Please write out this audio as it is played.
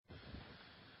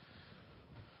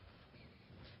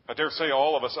I dare say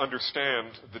all of us understand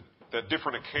that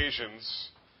different occasions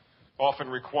often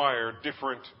require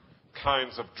different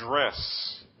kinds of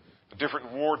dress, a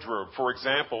different wardrobe. For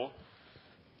example,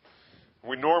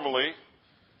 we normally,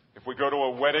 if we go to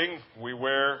a wedding, we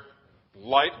wear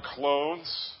light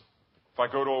clothes. If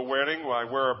I go to a wedding, I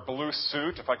wear a blue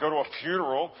suit. If I go to a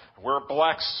funeral, I wear a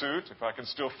black suit, if I can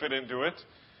still fit into it.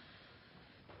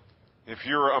 If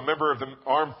you're a member of the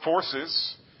armed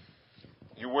forces,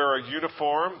 you wear a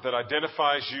uniform that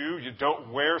identifies you. You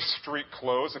don't wear street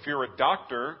clothes. If you're a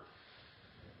doctor,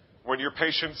 when your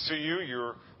patients see you,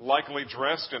 you're likely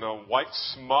dressed in a white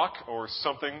smock or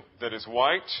something that is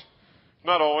white.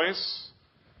 Not always.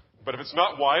 But if it's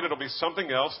not white, it'll be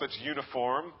something else that's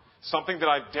uniform, something that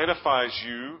identifies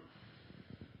you.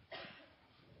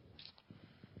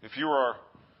 If you are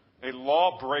a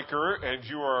lawbreaker and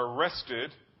you are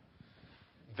arrested,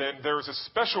 then there's a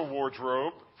special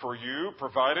wardrobe for you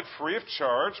provided free of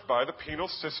charge by the penal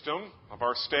system of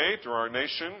our state or our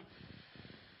nation.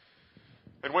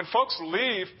 And when folks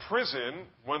leave prison,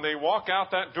 when they walk out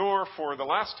that door for the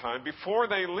last time, before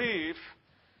they leave,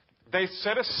 they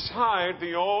set aside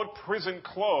the old prison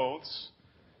clothes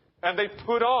and they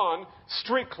put on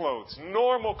street clothes,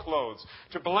 normal clothes,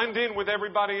 to blend in with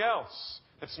everybody else.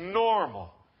 It's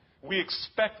normal. We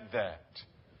expect that.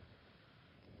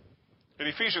 In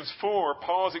Ephesians 4,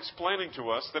 Paul is explaining to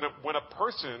us that when a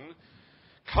person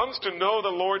comes to know the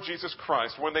Lord Jesus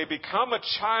Christ, when they become a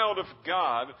child of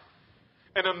God,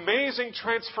 an amazing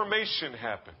transformation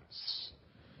happens.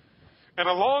 And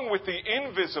along with the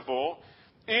invisible,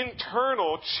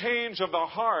 internal change of the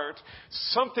heart,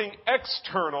 something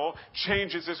external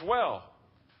changes as well.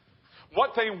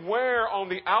 What they wear on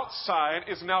the outside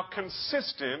is now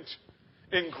consistent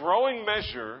in growing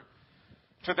measure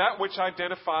to that which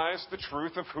identifies the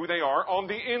truth of who they are on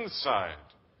the inside.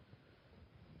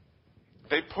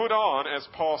 They put on, as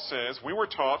Paul says, we were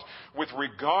taught, with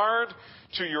regard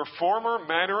to your former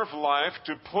manner of life,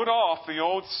 to put off the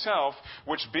old self,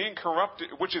 which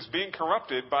is being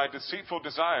corrupted by deceitful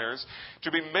desires,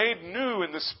 to be made new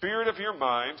in the spirit of your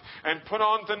mind, and put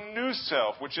on the new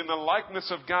self, which in the likeness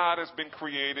of God has been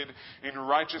created in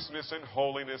righteousness and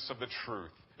holiness of the truth.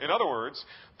 In other words,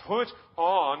 put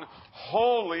on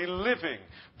holy living.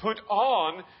 Put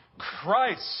on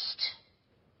Christ.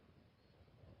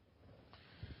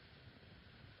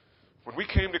 When we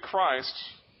came to Christ,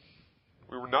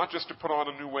 we were not just to put on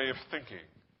a new way of thinking.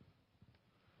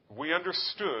 We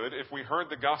understood, if we heard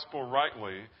the gospel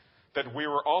rightly, that we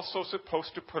were also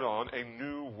supposed to put on a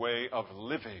new way of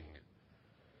living.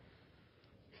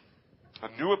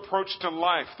 A new approach to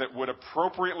life that would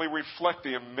appropriately reflect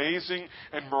the amazing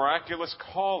and miraculous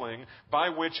calling by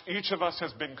which each of us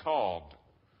has been called.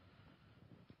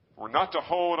 We're not to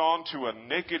hold on to a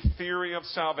naked theory of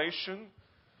salvation,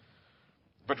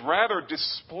 but rather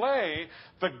display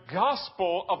the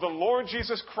gospel of the Lord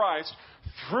Jesus Christ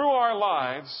through our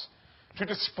lives, to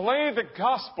display the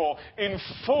gospel in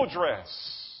full dress.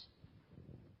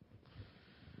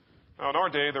 Now, in our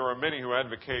day, there are many who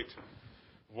advocate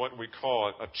what we call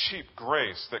a cheap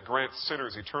grace that grants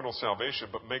sinners eternal salvation,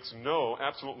 but makes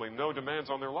absolutely no demands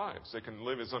on their lives. They can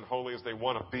live as unholy as they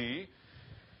want to be.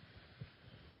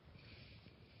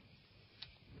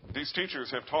 These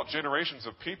teachers have taught generations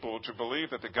of people to believe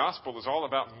that the gospel is all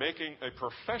about making a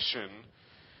profession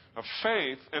of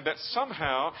faith, and that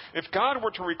somehow, if God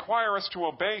were to require us to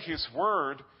obey His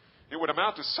word, it would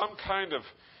amount to some kind of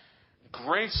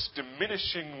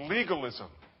grace-diminishing legalism.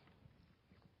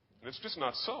 And it's just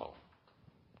not so.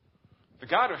 The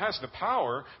God who has the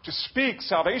power to speak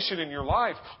salvation in your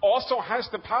life also has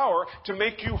the power to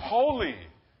make you holy.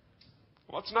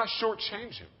 Let's not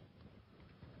shortchange Him.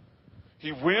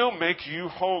 He will make you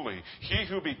holy. He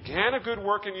who began a good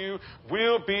work in you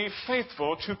will be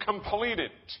faithful to complete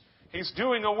it. He's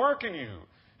doing a work in you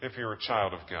if you're a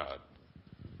child of God.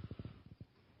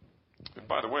 And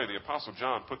by the way, the Apostle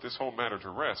John put this whole matter to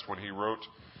rest when he wrote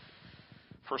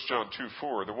 1 John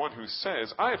 2:4, the one who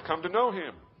says, I have come to know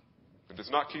Him, and does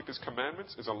not keep His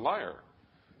commandments is a liar,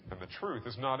 and the truth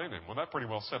is not in him. Well, that pretty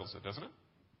well settles it, doesn't it?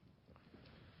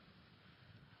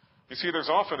 You see, there's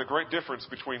often a great difference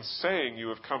between saying you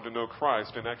have come to know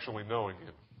Christ and actually knowing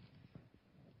Him.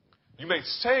 You may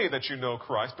say that you know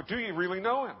Christ, but do you really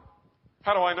know Him?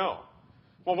 How do I know?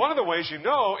 Well, one of the ways you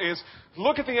know is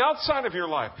look at the outside of your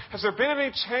life. Has there been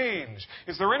any change?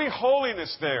 Is there any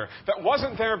holiness there that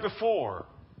wasn't there before?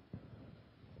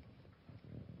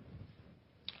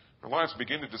 Our lives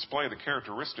begin to display the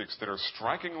characteristics that are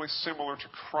strikingly similar to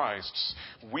Christ's.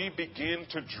 We begin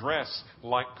to dress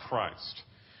like Christ.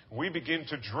 we begin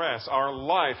to dress. Our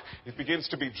life, it begins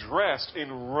to be dressed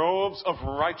in robes of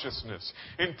righteousness.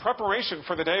 In preparation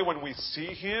for the day when we see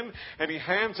Him and He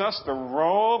hands us the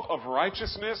robe of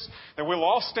righteousness, that we'll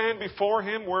all stand before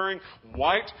Him wearing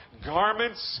white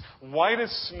garments, white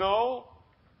as snow,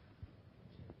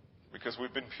 because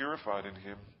we've been purified in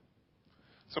Him.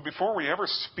 So before we ever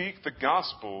speak the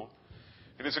gospel,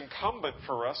 it is incumbent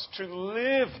for us to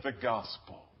live the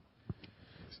gospel.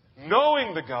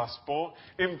 Knowing the gospel,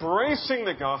 embracing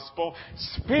the gospel,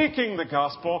 speaking the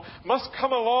gospel must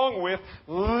come along with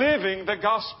living the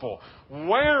gospel,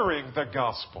 wearing the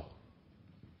gospel.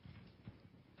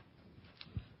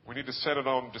 We need to set it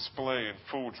on display in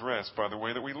full dress by the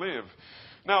way that we live.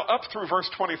 Now, up through verse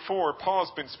 24, Paul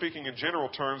has been speaking in general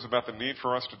terms about the need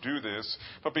for us to do this.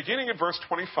 But beginning in verse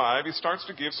 25, he starts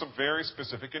to give some very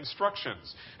specific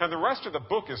instructions. And the rest of the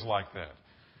book is like that.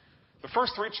 The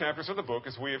first 3 chapters of the book,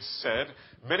 as we have said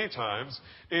many times,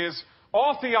 is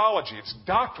all theology. It's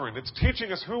doctrine. It's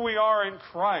teaching us who we are in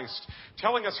Christ,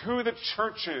 telling us who the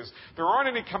church is. There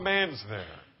aren't any commands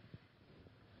there.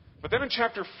 But then in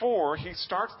chapter 4, he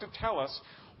starts to tell us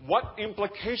what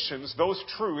implications those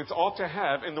truths ought to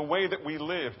have in the way that we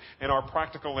live in our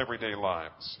practical everyday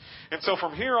lives. And so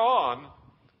from here on,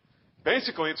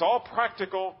 basically it's all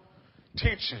practical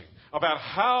teaching about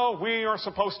how we are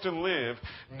supposed to live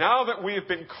now that we have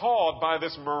been called by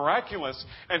this miraculous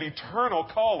and eternal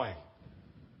calling.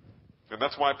 And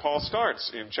that's why Paul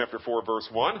starts in chapter 4, verse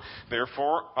 1.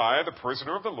 Therefore, I, the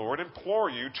prisoner of the Lord,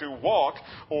 implore you to walk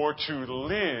or to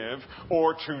live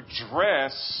or to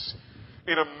dress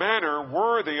in a manner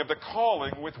worthy of the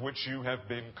calling with which you have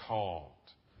been called.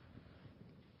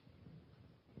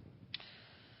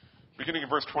 Beginning in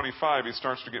verse 25, he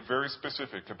starts to get very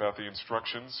specific about the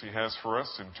instructions he has for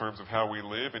us in terms of how we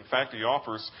live. In fact, he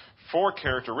offers 4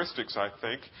 characteristics, I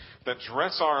think, that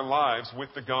dress our lives with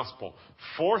the gospel.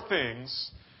 4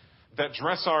 things that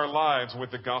dress our lives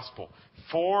with the gospel.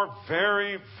 4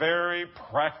 very, very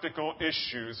practical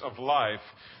issues of life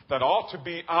that ought to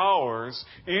be ours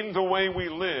in the way we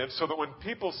live, so that when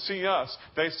people see us,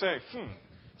 they say,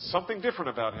 something different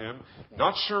about him.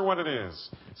 Not sure what it is.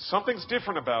 Something's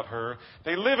different about her.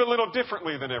 They live a little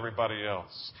differently than everybody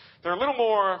else. They're a little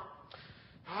more,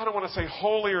 I don't want to say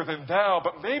holier than thou,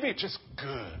 but maybe just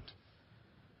good.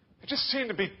 They just seem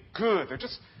to be good. They're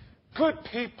just good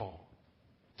people.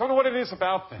 Don't know what it is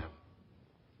about them.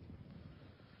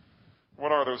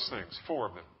 What are those things? 4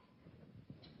 of them.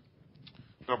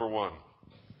 Number 1,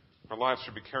 our lives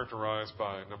should be characterized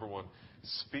by, number 1,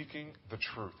 speaking the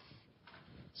truth.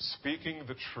 Speaking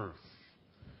the truth.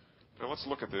 Now let's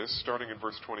look at this, starting in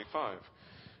verse 25.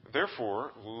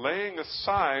 Therefore, laying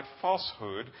aside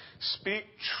falsehood, speak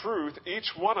truth,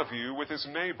 each one of you with his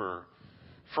neighbor,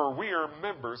 for we are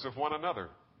members of one another.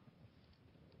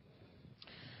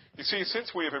 You see,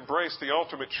 since we have embraced the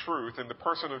ultimate truth in the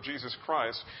person of Jesus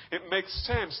Christ, it makes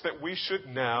sense that we should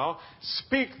now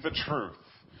speak the truth.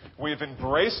 We have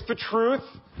embraced the truth,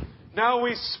 now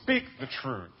we speak the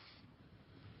truth.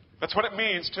 That's what it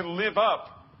means to live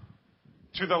up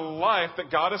to the life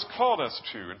that God has called us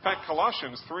to. In fact,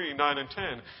 Colossians 3, 9 and 10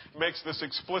 makes this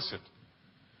explicit.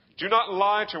 Do not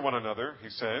lie to one another, he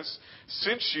says,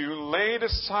 since you laid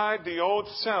aside the old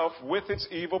self with its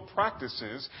evil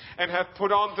practices and have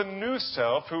put on the new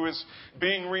self, who is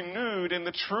being renewed in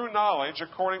the true knowledge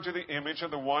according to the image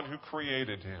of the one who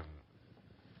created him.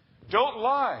 Don't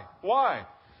lie. Why?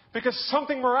 Because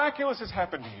something miraculous has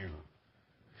happened to you.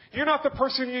 You're not the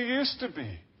person you used to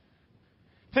be.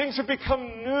 Things have become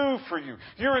new for you.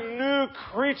 You're a new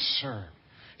creature.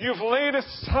 You've laid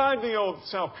aside the old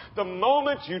self. The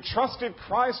moment you trusted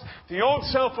Christ, the old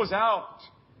self was out.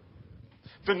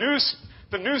 The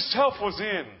new self was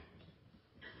in.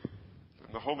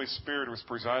 And the Holy Spirit was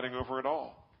presiding over it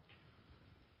all.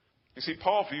 You see,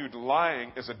 Paul viewed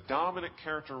lying as a dominant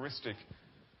characteristic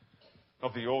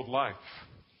of the old life.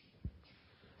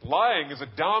 Lying is a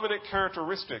dominant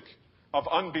characteristic of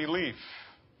unbelief.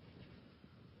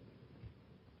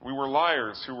 We were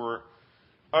liars who were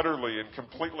utterly and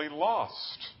completely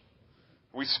lost.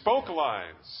 We spoke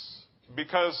lies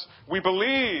because we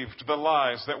believed the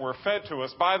lies that were fed to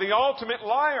us by the ultimate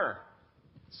liar,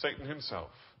 Satan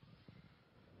himself.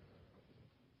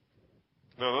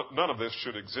 Now, none of this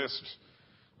should exist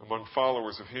among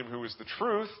followers of him who is the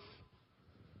truth.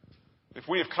 If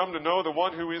we have come to know the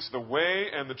one who is the way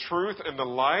and the truth and the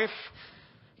life,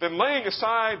 then laying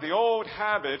aside the old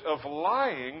habit of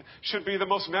lying should be the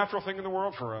most natural thing in the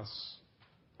world for us.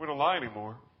 We don't lie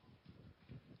anymore.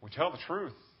 We tell the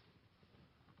truth.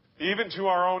 Even to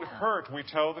our own hurt, we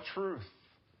tell the truth.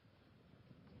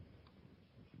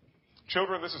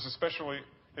 Children, this is especially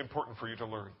important for you to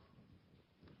learn.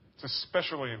 It's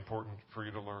especially important for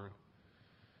you to learn.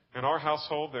 In our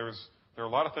household, there are a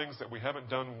lot of things that we haven't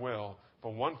done well,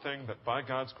 but one thing that by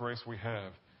God's grace we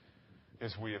have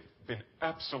is we have been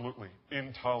absolutely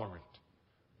intolerant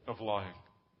of lying.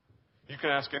 You can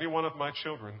ask any one of my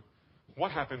children,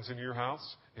 what happens in your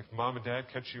house if mom and dad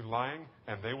catch you lying?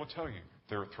 And they will tell you,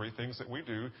 there are 3 things that we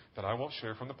do that I won't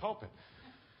share from the pulpit.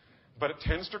 But it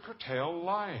tends to curtail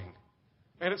lying.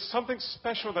 And it's something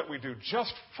special that we do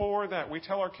just for that. We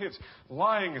tell our kids,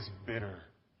 lying is bitter.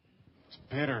 It's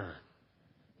bitter.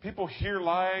 People hear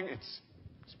lying, it's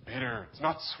bitter. It's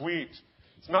not sweet.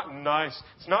 It's not nice.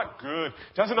 It's not good.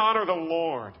 It doesn't honor the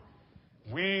Lord.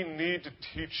 We need to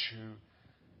teach you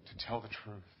to tell the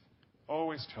truth.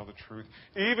 Always tell the truth.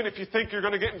 Even if you think you're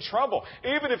going to get in trouble.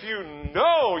 Even if you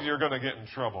know you're going to get in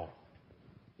trouble.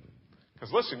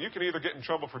 Because listen, you can either get in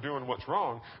trouble for doing what's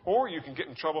wrong, or you can get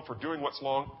in trouble for doing what's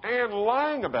wrong and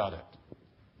lying about it.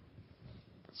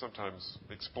 But sometimes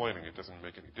explaining it doesn't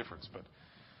make any difference, but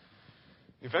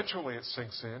eventually it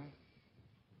sinks in.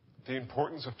 The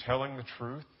importance of telling the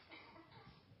truth.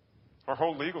 Our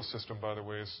whole legal system, by the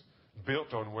way, is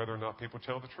built on whether or not people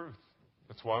tell the truth.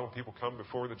 That's why when people come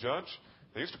before the judge,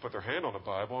 they used to put their hand on a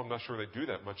Bible. I'm not sure they do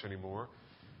that much anymore.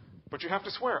 But you have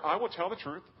to swear, I will tell the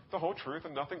truth, the whole truth,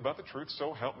 and nothing but the truth,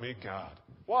 so help me God.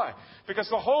 Why? Because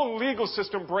the whole legal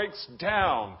system breaks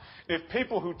down if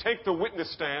people who take the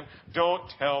witness stand don't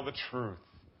tell the truth.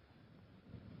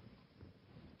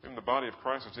 In the body of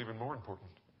Christ, it's even more important.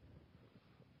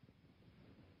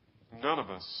 None of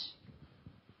us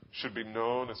should be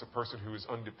known as a person who is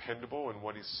undependable in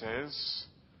what he says.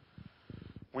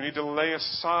 We need to lay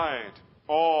aside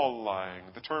all lying.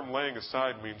 The term laying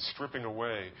aside means stripping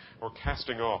away or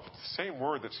casting off. It's the same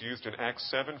word that's used in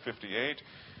Acts 7:58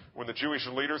 when the Jewish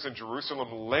leaders in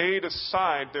Jerusalem laid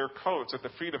aside their coats at the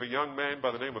feet of a young man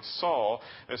by the name of Saul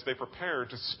as they prepared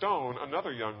to stone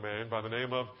another young man by the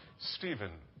name of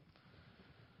Stephen.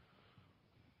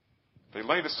 They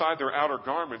laid aside their outer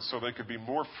garments so they could be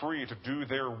more free to do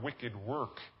their wicked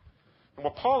work. And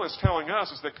what Paul is telling us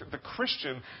is that the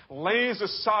Christian lays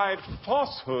aside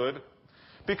falsehood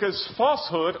because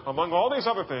falsehood, among all these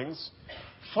other things,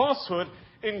 falsehood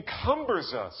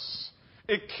encumbers us.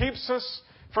 It keeps us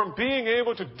from being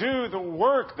able to do the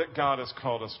work that God has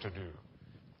called us to do.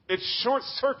 It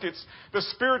short-circuits the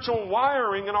spiritual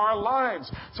wiring in our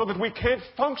lives so that we can't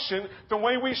function the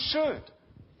way we should.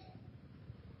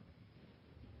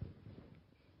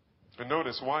 And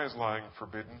notice, why is lying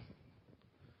forbidden?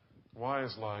 Why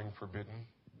is lying forbidden?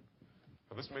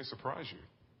 Now, this may surprise you.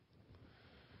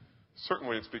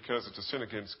 Certainly it's because it's a sin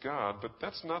against God, but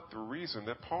that's not the reason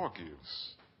that Paul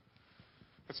gives.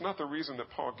 It's not the reason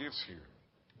that Paul gives here.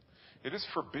 It is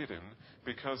forbidden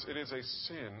because it is a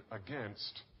sin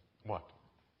against what?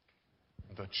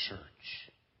 The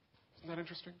church. Isn't that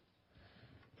interesting?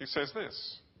 He says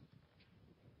this.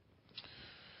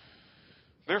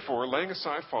 Therefore, laying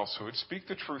aside falsehood, speak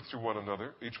the truth to one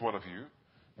another, each one of you,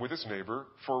 with his neighbor,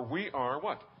 for we are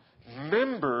what?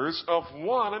 Members of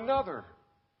one another.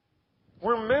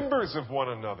 We're members of one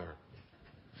another.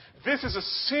 This is a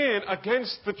sin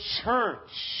against the church.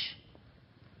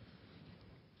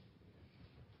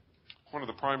 One of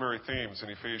the primary themes in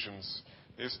Ephesians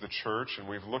is the church, and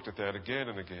we've looked at that again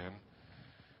and again.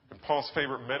 And Paul's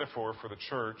favorite metaphor for the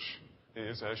church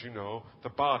is, as you know, the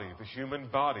body, the human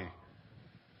body.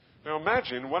 Now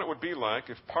imagine what it would be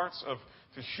like if parts of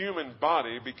the human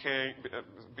body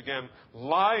began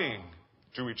lying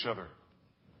to each other.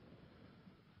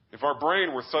 If our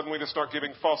brain were suddenly to start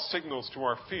giving false signals to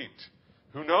our feet,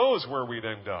 who knows where we'd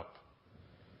end up,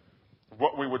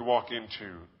 what we would walk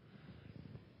into.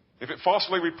 If it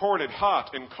falsely reported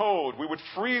hot and cold, we would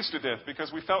freeze to death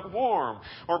because we felt warm,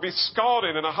 or be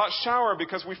scalded in a hot shower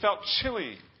because we felt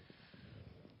chilly.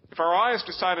 If our eyes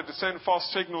decided to send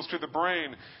false signals to the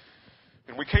brain,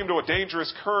 and we came to a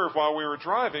dangerous curve while we were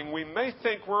driving, we may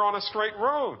think we're on a straight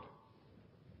road.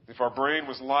 If our brain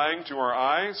was lying to our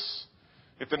eyes,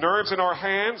 if the nerves in our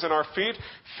hands and our feet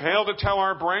failed to tell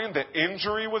our brain that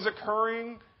injury was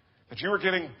occurring, that you were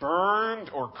getting burned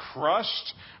or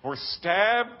crushed or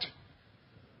stabbed,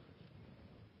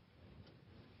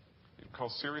 it'd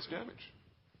cause serious damage.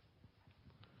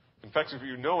 In fact, if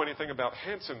you know anything about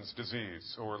Hansen's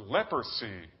disease or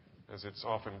leprosy, as it's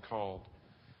often called,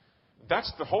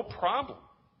 that's the whole problem.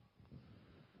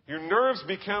 Your nerves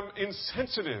become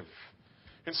insensitive.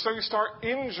 And so you start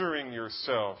injuring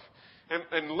yourself.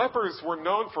 And lepers were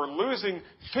known for losing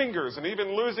fingers and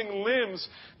even losing limbs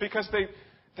because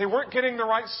they weren't getting the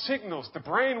right signals. The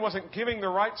brain wasn't giving the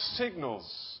right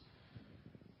signals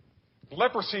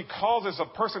Leprosy causes a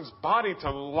person's body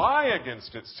to lie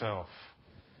against itself.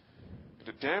 And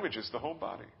it damages the whole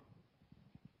body.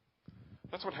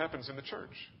 That's what happens in the church.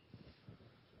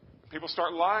 People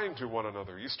start lying to one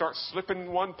another. You start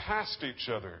slipping one past each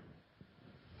other.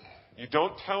 You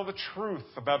don't tell the truth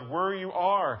about where you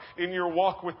are in your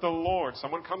walk with the Lord.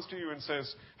 Someone comes to you and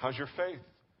says, how's your faith?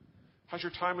 How's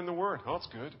your time in the Word? Oh, it's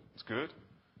good. It's good.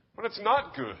 But it's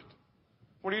not good.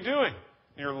 What are you doing?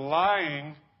 You're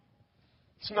lying.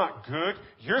 It's not good.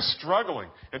 You're struggling.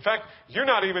 In fact, you're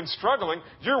not even struggling.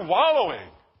 You're wallowing.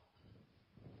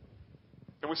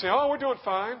 And we say, oh, we're doing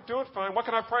fine. Doing fine. What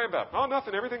can I pray about? Oh,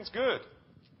 nothing. Everything's good.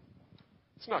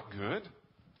 It's not good.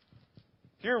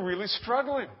 You're really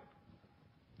struggling.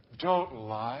 Don't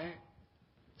lie.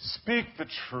 Speak the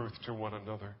truth to one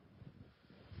another.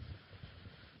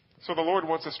 So the Lord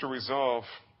wants us to resolve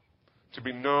to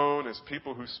be known as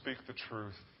people who speak the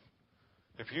truth.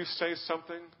 If you say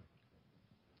something,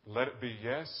 let it be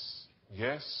yes,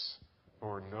 yes,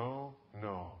 or no,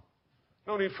 no.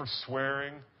 No need for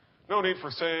swearing. No need for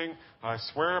saying, I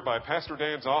swear by Pastor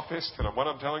Dan's office that what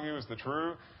I'm telling you is the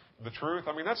truth.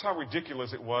 I mean, that's how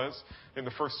ridiculous it was in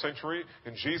the first century,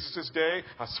 in Jesus' day.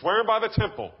 I swear by the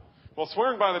temple. Well,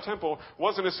 swearing by the temple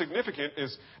wasn't as significant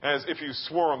as if you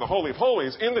swore on the Holy of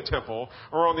Holies in the temple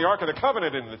or on the Ark of the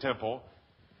Covenant in the temple.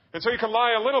 And so you can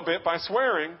lie a little bit by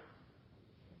swearing.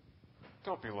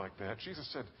 Don't be like that. Jesus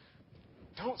said,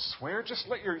 don't swear. Just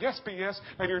let your yes be yes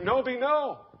and your no be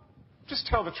no. Just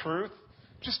tell the truth.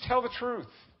 Just tell the truth.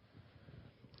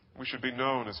 We should be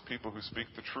known as people who speak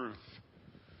the truth.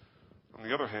 On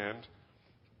the other hand,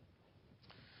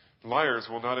 liars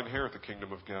will not inherit the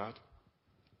kingdom of God.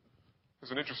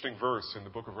 There's an interesting verse in the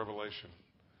book of Revelation.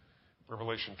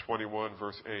 Revelation 21,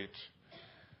 verse 8.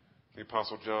 The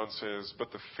Apostle John says,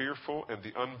 but the fearful and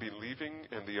the unbelieving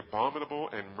and the abominable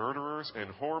and murderers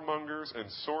and whoremongers and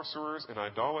sorcerers and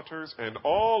idolaters and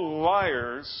all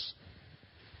liars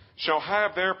shall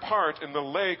have their part in the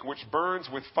lake which burns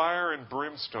with fire and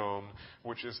brimstone,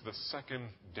 which is the second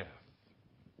death.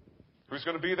 Who's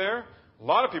going to be there? A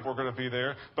lot of people are going to be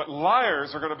there, but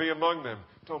liars are going to be among them.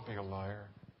 Don't be a liar.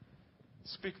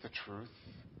 Speak the truth.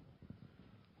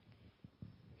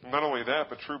 Not only that,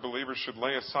 but true believers should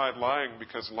lay aside lying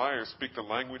because liars speak the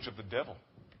language of the devil.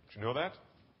 Did you know that?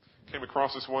 Came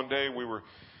across this one day. I was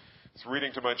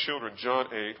reading to my children John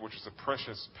 8, which is a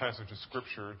precious passage of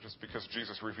Scripture just because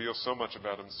Jesus reveals so much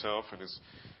about himself and his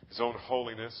own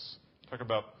holiness. Talk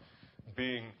about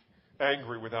being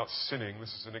angry without sinning.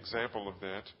 This is an example of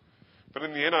that. But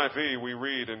in the NIV, we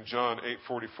read in John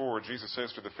 8:44, Jesus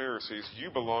says to the Pharisees, you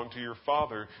belong to your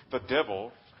father, the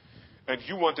devil, and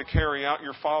you want to carry out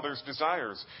your father's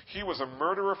desires. He was a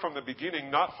murderer from the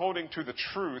beginning, not holding to the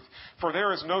truth, for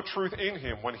there is no truth in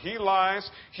him. When he lies,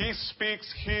 he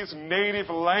speaks his native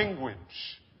language,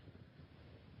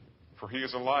 for he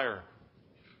is a liar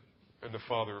and the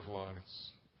father of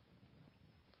lies.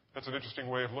 That's an interesting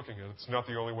way of looking at it. It's not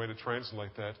the only way to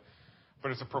translate that, but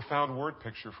it's a profound word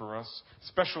picture for us,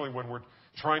 especially when we're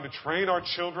trying to train our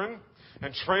children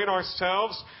and train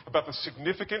ourselves about the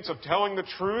significance of telling the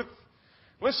truth.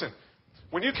 Listen,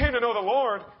 when you came to know the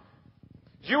Lord,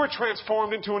 you were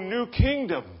transformed into a new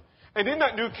kingdom. And in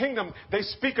that new kingdom, they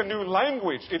speak a new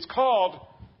language. It's called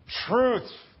truth.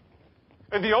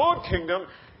 In the old kingdom,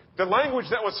 the language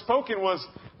that was spoken was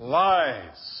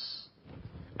lies.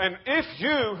 And if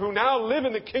you, who now live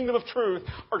in the kingdom of truth,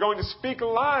 are going to speak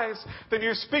lies, then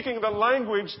you're speaking the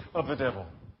language of the devil.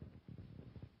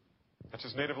 That's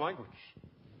his native language.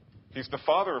 He's the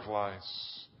father of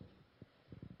lies.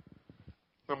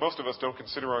 Now, most of us don't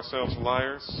consider ourselves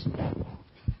liars,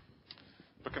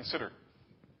 but consider.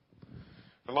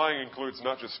 The lying includes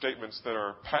not just statements that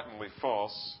are patently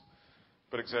false,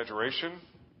 but exaggeration,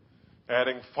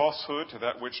 adding falsehood to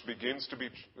that which begins to be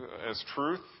as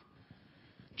truth,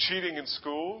 cheating in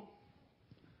school,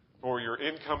 or your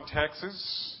income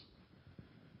taxes.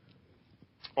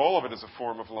 All of it is a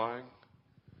form of lying.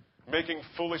 Making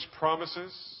foolish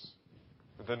promises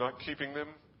and then not keeping them.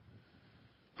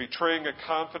 Betraying a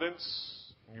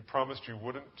confidence when you promised you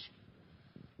wouldn't.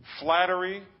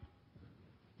 Flattery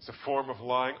is a form of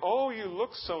lying. Oh, you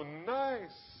look so nice.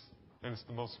 And it's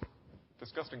the most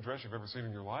disgusting dress you've ever seen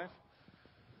in your life.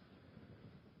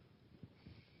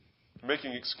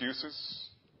 Making excuses.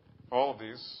 All of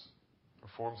these are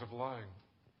forms of lying.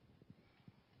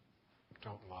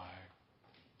 Don't lie.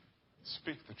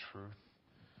 Speak the truth.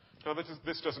 Now,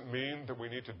 this doesn't mean that we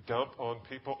need to dump on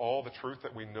people all the truth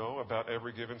that we know about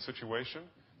every given situation.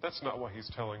 That's not what he's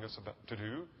telling us to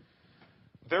do.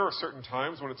 There are certain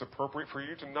times when it's appropriate for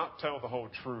you to not tell the whole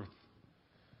truth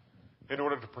in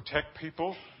order to protect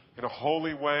people in a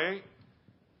holy way,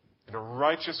 in a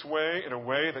righteous way, in a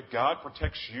way that God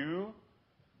protects you.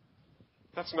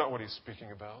 That's not what he's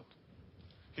speaking about.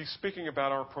 He's speaking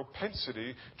about our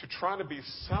propensity to try to be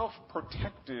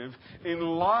self-protective in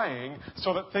lying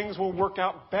so that things will work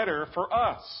out better for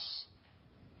us.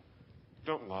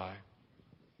 Don't lie.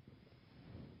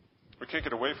 We can't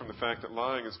get away from the fact that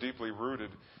lying is deeply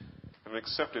rooted in an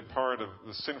accepted part of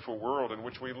the sinful world in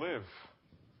which we live.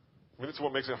 I mean, it's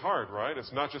what makes it hard, right?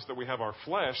 It's not just that we have our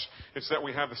flesh, it's that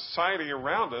we have the society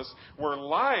around us where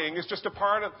lying is just a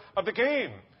part of the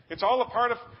game. It's all a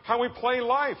part of how we play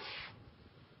life.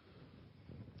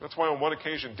 That's why on one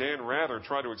occasion Dan Rather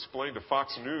tried to explain to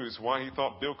Fox News why he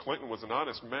thought Bill Clinton was an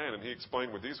honest man, and he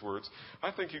explained with these words,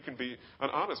 "I think you can be an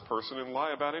honest person and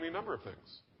lie about any number of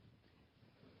things."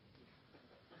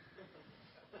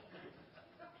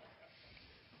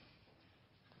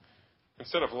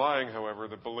 Instead of lying, however,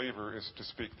 the believer is to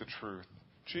speak the truth.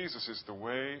 Jesus is the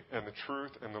way and the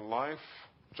truth and the life.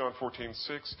 John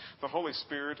 14:6. The Holy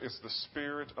Spirit is the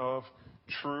Spirit of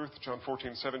truth. John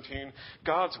 14:17.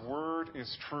 God's Word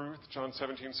is truth. John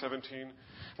 17:17.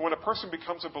 When a person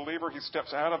becomes a believer, he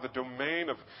steps out of the domain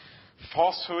of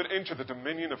falsehood into the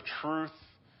dominion of truth.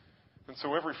 And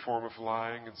so every form of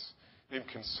lying is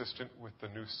inconsistent with the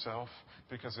new self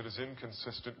because it is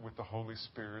inconsistent with the Holy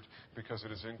Spirit, because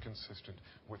it is inconsistent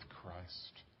with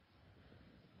Christ.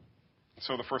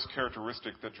 So the first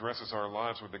characteristic that dresses our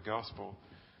lives with the gospel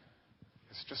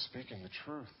is just speaking the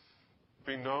truth.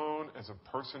 Be known as a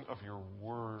person of your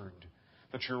word,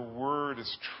 that your word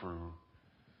is true.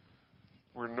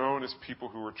 We're known as people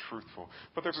who are truthful.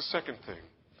 But there's a second thing.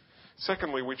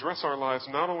 Secondly, we dress our lives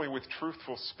not only with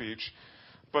truthful speech,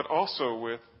 but also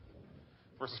with,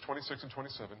 verses 26 and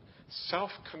 27,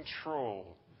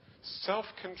 self-control.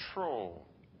 Self-control.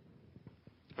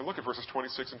 And look at verses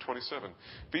 26 and 27.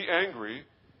 Be angry,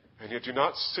 and yet do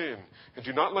not sin. And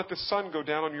do not let the sun go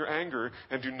down on your anger,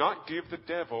 and do not give the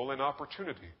devil an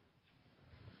opportunity.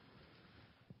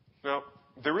 Now,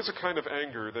 there is a kind of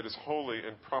anger that is holy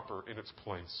and proper in its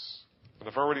place. And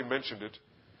I've already mentioned it.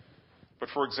 But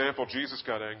for example, Jesus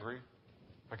got angry.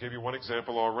 I gave you one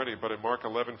example already, but in Mark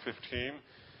 11:15,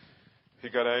 he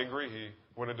got angry. He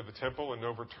went into the temple and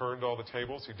overturned all the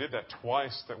tables. He did that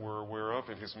twice that we're aware of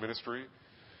in his ministry.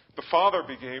 The Father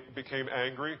became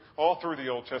angry. All through the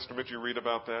Old Testament you read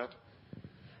about that.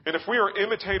 And if we are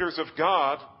imitators of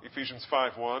God, Ephesians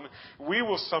 5:1, we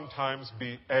will sometimes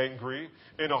be angry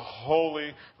in a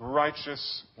holy,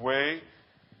 righteous way.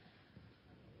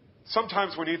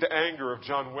 Sometimes we need the anger of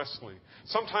John Wesley.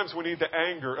 Sometimes we need the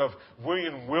anger of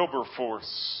William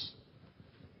Wilberforce.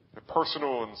 The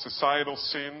personal and societal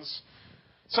sins.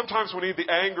 Sometimes we need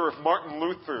the anger of Martin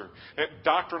Luther at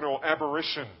doctrinal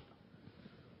aberration.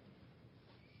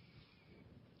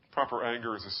 Proper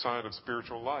anger is a sign of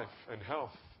spiritual life and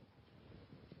health.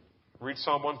 Read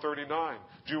Psalm 139.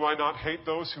 Do I not hate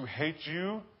those who hate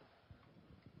you?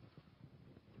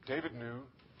 David knew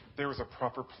there was a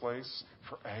proper place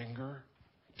for anger.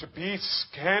 To be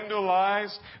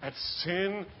scandalized at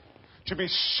sin. To be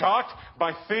shocked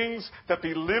by things that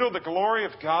belittle the glory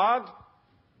of God.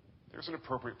 There's an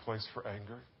appropriate place for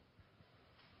anger.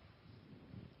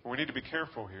 We need to be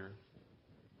careful here.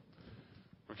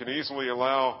 We can easily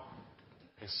allow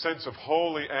a sense of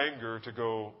holy anger to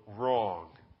go wrong,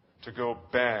 to go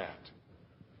bad.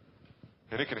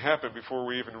 And it can happen before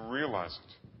we even realize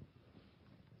it.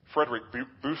 Frederick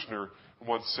Buechner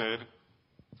once said,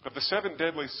 of the 7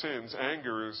 deadly sins,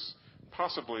 anger is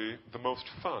possibly the most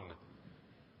fun.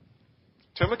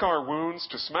 To lick our wounds,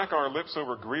 to smack our lips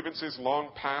over grievances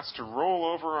long past, to roll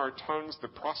over our tongues the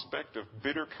prospect of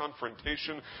bitter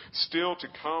confrontation still to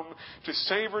come, to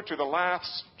savor to the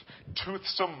last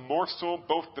toothsome morsel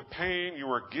both the pain you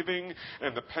are giving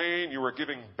and the pain you are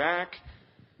giving back.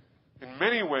 In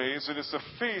many ways, it is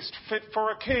a feast fit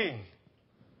for a king.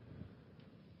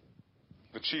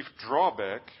 The chief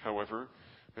drawback, however,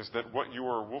 is that what you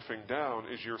are wolfing down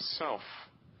is yourself.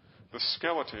 The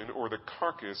skeleton or the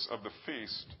carcass of the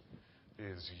feast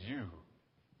is you.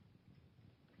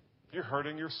 You're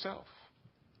hurting yourself.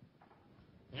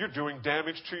 You're doing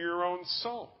damage to your own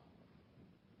soul.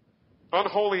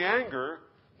 Unholy anger,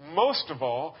 most of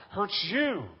all, hurts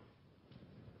you.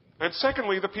 And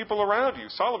secondly, the people around you.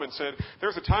 Solomon said,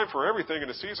 there's a time for everything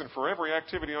and a season for every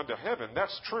activity under heaven.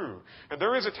 That's true. And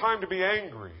there is a time to be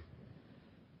angry.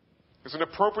 There's an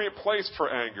appropriate place for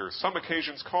anger. Some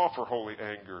occasions call for holy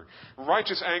anger.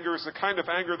 Righteous anger is the kind of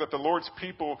anger that the Lord's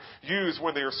people use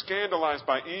when they are scandalized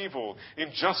by evil,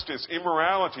 injustice,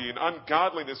 immorality, and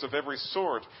ungodliness of every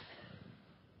sort.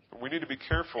 We need to be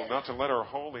careful not to let our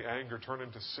holy anger turn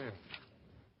into sin.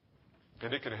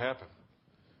 And it can happen.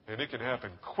 And it can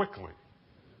happen quickly.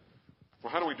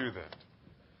 Well, how do we do that?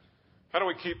 How do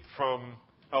we keep from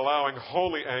allowing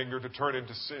holy anger to turn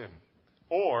into sin?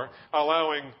 Or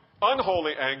allowing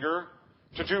unholy anger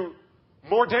to do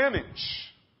more damage?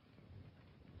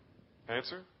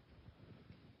 Answer?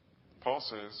 Paul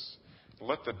says,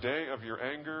 let the day of your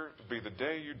anger be the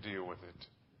day you deal with it.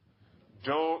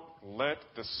 Don't let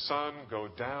the sun go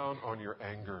down on your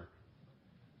anger.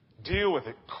 Deal with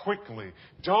it quickly.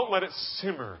 Don't let it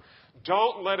simmer.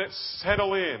 Don't let it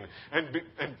settle in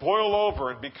and boil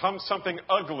over and become something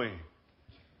ugly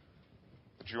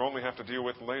that you only have to deal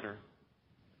with later.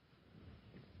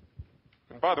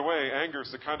 And by the way, anger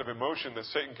is the kind of emotion that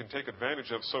Satan can take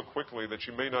advantage of so quickly that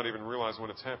you may not even realize when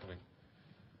it's happening.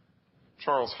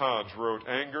 Charles Hodge wrote,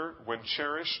 anger, when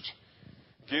cherished,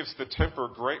 gives the temper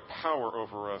great power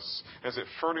over us as it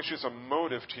furnishes a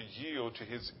motive to yield to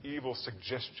his evil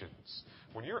suggestions.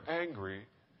 When you're angry,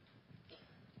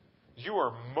 you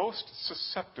are most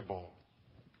susceptible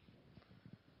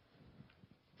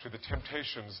to the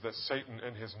temptations that Satan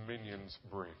and his minions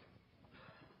bring.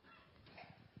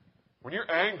 When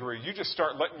you're angry, you just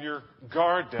start letting your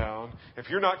guard down. If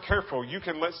you're not careful, you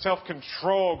can let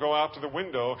self-control go out to the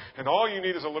window, and all you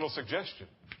need is a little suggestion.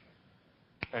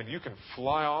 And you can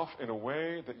fly off in a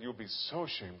way that you'll be so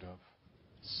ashamed of.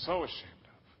 So ashamed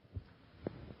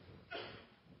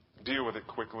of. Deal with it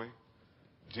quickly.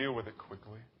 Deal with it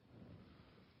quickly.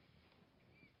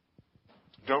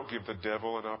 Don't give the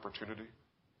devil an opportunity.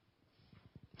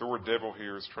 The word devil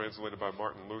here is translated by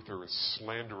Martin Luther as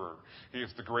slanderer. He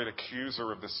is the great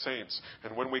accuser of the saints.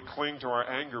 And when we cling to our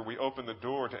anger, we open the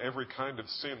door to every kind of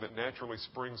sin that naturally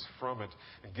springs from it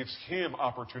and gives him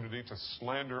opportunity to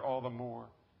slander all the more.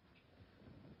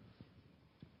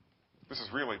 This is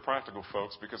really practical,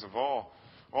 folks, because of all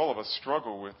of us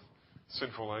struggle with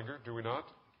sinful anger, do we not?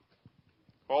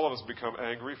 All of us become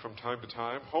angry from time to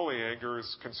time. Holy anger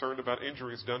is concerned about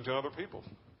injuries done to other people.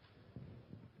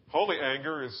 Holy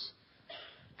anger is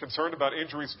concerned about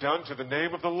injuries done to the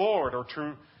name of the Lord or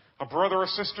to a brother or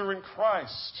sister in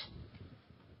Christ.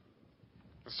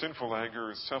 The sinful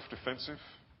anger is self-defensive,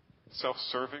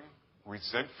 self-serving,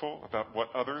 resentful about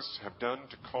what others have done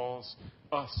to cause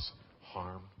us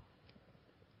harm.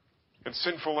 And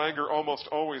sinful anger almost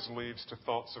always leads to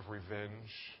thoughts of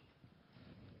revenge.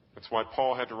 That's why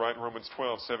Paul had to write in Romans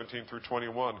 12:17 through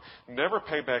 21. Never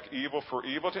pay back evil for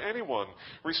evil to anyone.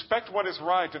 Respect what is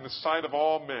right in the sight of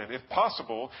all men. If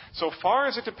possible, so far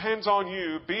as it depends on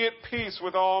you, be at peace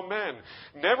with all men.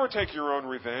 Never take your own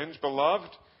revenge, beloved,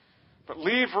 but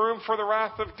leave room for the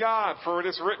wrath of God. For it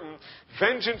is written,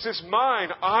 vengeance is mine,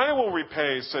 I will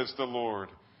repay, says the Lord.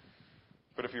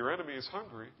 But if your enemy is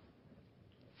hungry,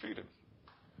 feed him.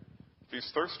 If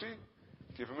he's thirsty,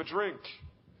 give him a drink.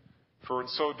 For in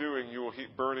so doing, you will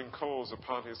heap burning coals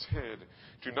upon his head.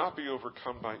 Do not be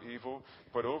overcome by evil,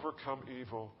 but overcome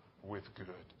evil with good.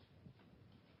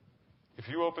 If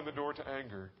you open the door to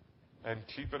anger and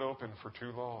keep it open for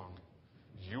too long,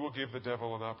 you will give the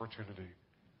devil an opportunity.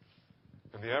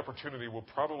 And the opportunity will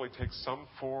probably take some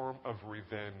form of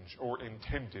revenge or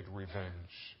intended revenge.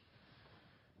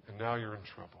 And now you're in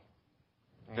trouble.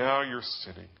 Now you're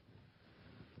sinning.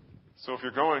 So if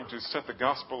you're going to set the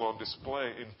gospel on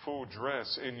display in full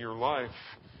dress in your life,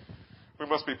 we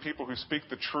must be people who speak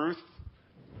the truth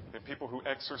and people who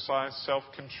exercise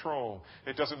self-control.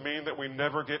 It doesn't mean that we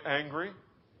never get angry.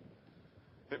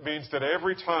 It means that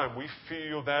every time we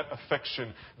feel that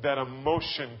affection, that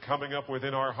emotion coming up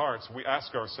within our hearts, we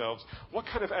ask ourselves, what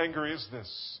kind of anger is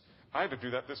this? I had to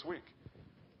do that this week.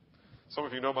 Some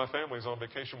of you know my family's on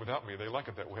vacation without me. They like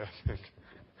it that way, I think.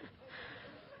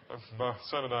 My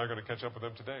son and I are going to catch up with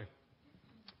them today.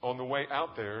 On the way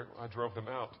out there, I drove them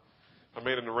out. I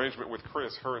made an arrangement with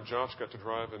Chris. Her and Josh got to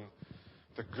drive in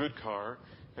the good car,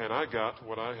 and I got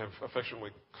what I have affectionately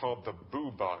called the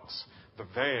boo box, the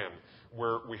van,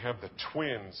 where we have the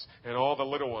twins and all the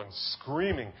little ones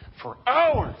screaming for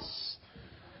hours.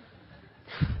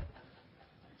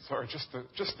 Sorry,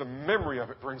 just the memory of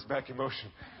it brings back emotion.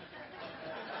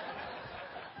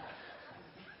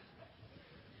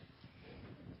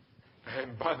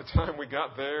 And by the time we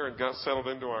got there and got settled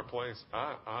into our place,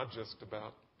 I just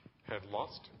about had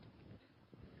lost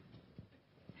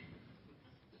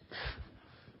it.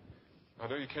 I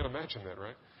know you can't imagine that,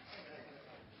 right?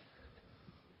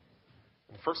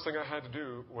 And the first thing I had to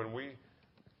do when we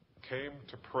came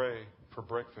to pray for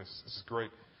breakfast, this is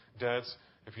great. Dads,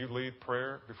 if you lead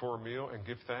prayer before a meal and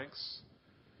give thanks,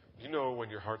 you know when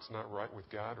your heart's not right with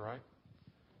God, right?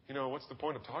 You know, what's the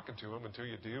point of talking to him until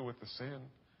you deal with the sin?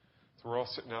 So we're all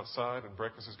sitting outside and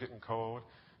breakfast is getting cold.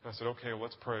 And I said, okay, well,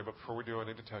 let's pray. But before we do, I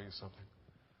need to tell you something.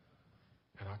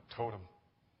 And I told him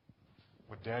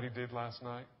what Daddy did last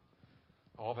night,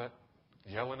 all that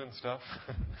yelling and stuff,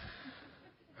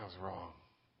 that was wrong.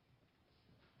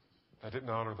 That didn't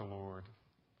honor the Lord.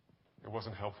 It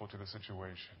wasn't helpful to the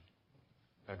situation.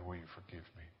 And will you forgive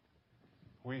me?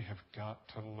 We have got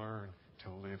to learn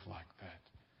to live like that.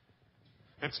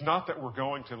 It's not that we're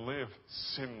going to live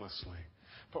sinlessly,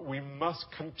 but we must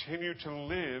continue to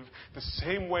live the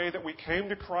same way that we came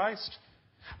to Christ,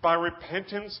 by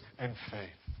repentance and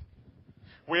faith.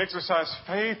 We exercise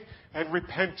faith and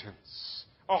repentance.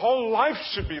 Our whole life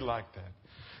should be like that,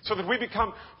 so that we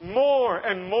become more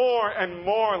and more and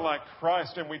more like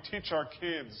Christ, and we teach our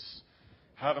kids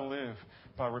how to live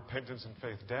by repentance and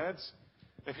faith. Dads,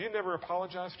 if you never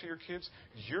apologize to your kids,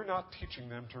 you're not teaching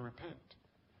them to repent.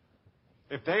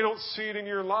 If they don't see it in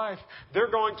your life,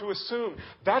 they're going to assume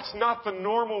that's not the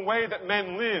normal way that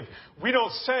men live. We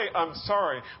don't say, I'm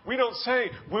sorry. We don't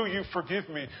say, will you forgive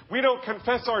me? We don't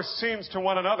confess our sins to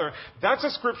one another. That's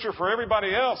a scripture for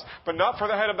everybody else, but not for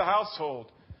the head of the household.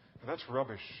 And that's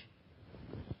rubbish.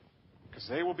 Because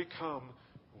they will become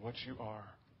what you are.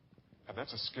 And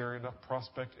that's a scary enough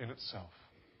prospect in itself.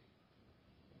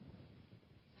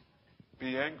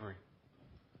 Be angry.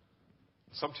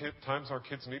 Sometimes our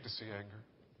kids need to see anger.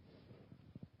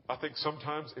 I think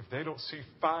sometimes if they don't see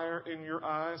fire in your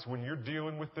eyes when you're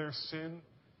dealing with their sin,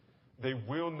 they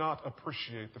will not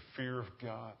appreciate the fear of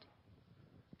God.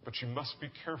 But you must be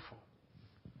careful.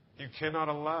 You cannot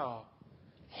allow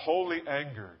holy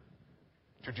anger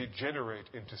to degenerate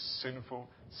into sinful,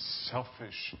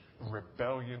 selfish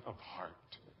rebellion of heart.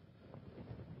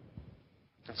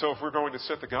 And so if we're going to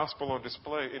set the gospel on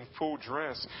display in full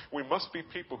dress, we must be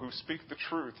people who speak the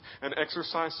truth and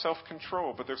exercise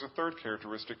self-control. But there's a third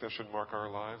characteristic that should mark our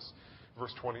lives.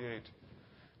 Verse 28,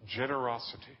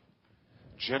 generosity.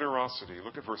 Generosity.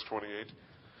 Look at verse 28.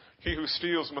 He who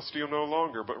steals must steal no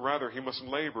longer, but rather he must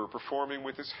labor, performing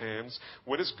with his hands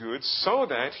what is good, so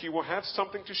that he will have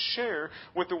something to share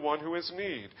with the one who has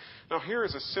need. Now here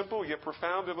is a simple yet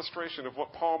profound illustration of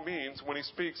what Paul means when he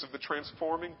speaks of the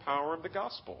transforming power of the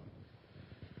gospel.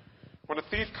 When a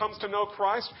thief comes to know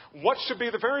Christ, what should be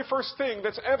the very first thing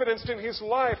that's evidenced in his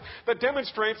life that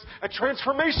demonstrates a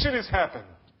transformation has happened?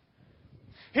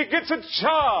 He gets a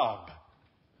job,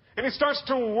 and he starts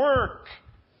to work.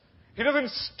 He doesn't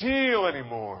steal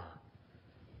anymore.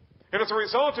 And as a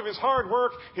result of his hard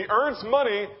work, he earns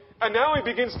money, and now he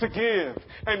begins to give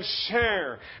and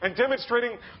share and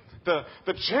demonstrating the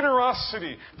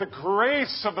generosity, the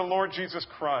grace of the Lord Jesus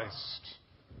Christ.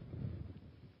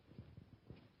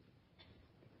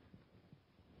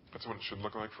 That's what it should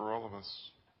look like for all of us.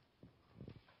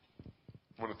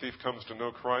 When a thief comes to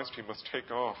know Christ, he must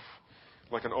take off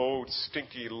like an old,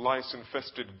 stinky,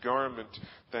 lice-infested garment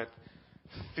that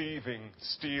thieving,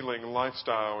 stealing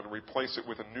lifestyle and replace it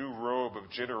with a new robe of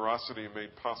generosity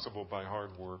made possible by hard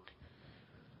work.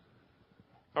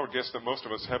 I would guess that most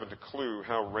of us haven't a clue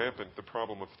how rampant the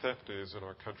problem of theft is in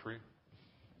our country.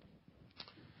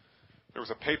 There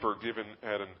was a paper given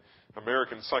at an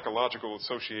American Psychological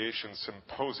Association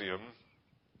symposium,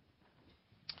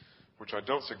 which I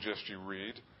don't suggest you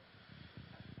read,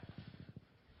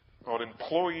 on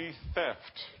employee theft,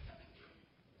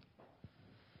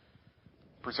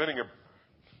 presenting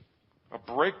a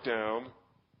breakdown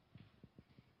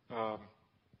of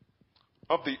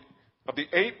the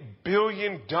 $8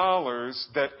 billion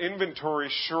that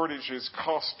inventory shortages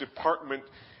cost department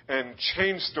and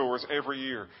chain stores every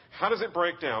year. How does it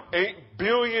break down? $8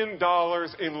 billion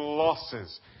in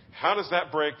losses. How does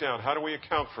that break down? How do we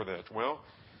account for that? Well,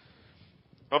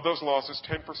 of those losses,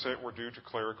 10% were due to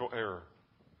clerical error.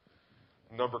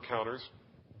 Number counters,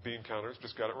 bean counters,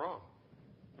 just got it wrong.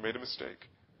 Made a mistake.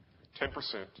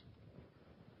 10%.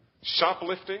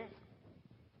 Shoplifting,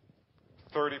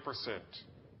 30%.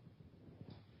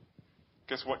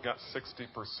 Guess what got 60%?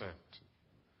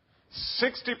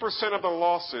 60% of the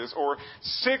losses, or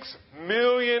 $6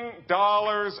 million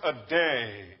a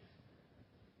day,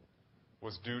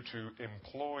 was due to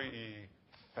employee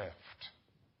theft.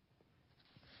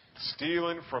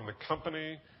 Stealing from the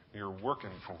company you're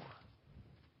working for.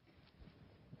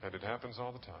 And it happens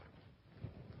all the time.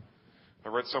 I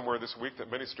read somewhere this week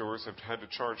that many stores have had to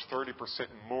charge 30%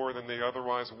 more than they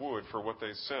otherwise would for what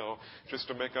they sell just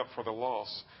to make up for the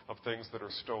loss of things that are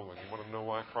stolen. You want to know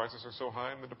why prices are so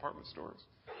high in the department stores?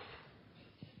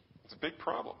 It's a big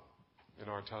problem in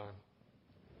our time.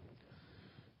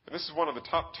 And this is one of the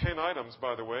top 10 items,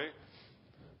 by the way,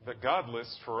 that God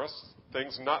lists for us,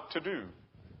 things not to do.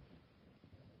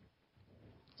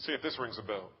 See if this rings a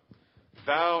bell.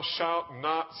 Thou shalt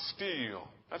not steal.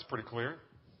 That's pretty clear.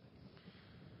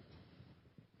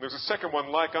 There's a second one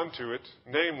like unto it,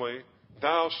 namely,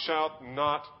 thou shalt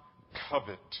not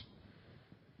covet.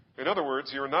 In other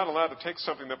words, you're not allowed to take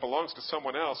something that belongs to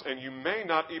someone else, and you may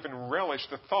not even relish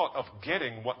the thought of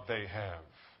getting what they have.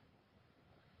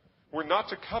 We're not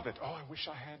to covet. Oh, I wish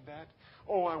I had that.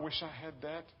 Oh, I wish I had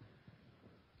that.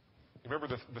 You remember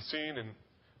the scene, and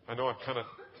I know I've kind of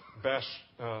bashed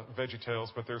VeggieTales,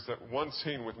 but there's that one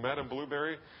scene with Madame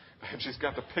Blueberry, and she's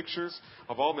got the pictures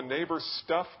of all the neighbors'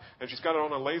 stuff, and she's got it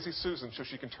on a Lazy Susan so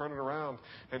she can turn it around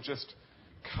and just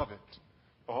covet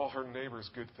all her neighbors'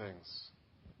 good things.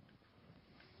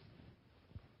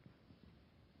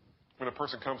 When a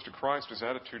person comes to Christ, his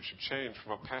attitude should change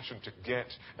from a passion to get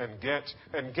and get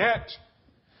and get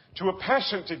to a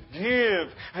passion to give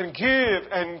and give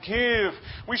and give.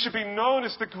 We should be known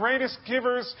as the greatest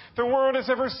givers the world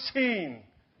has ever seen.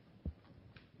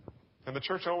 And the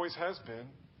church always has been.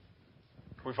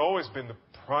 We've always been the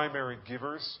primary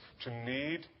givers to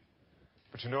need.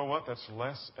 But you know what? That's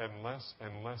less and less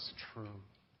and less true.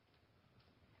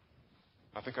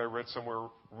 I think I read somewhere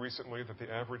recently that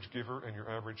the average giver in your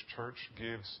average church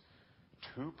gives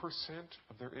 2%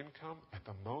 of their income, at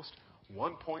the most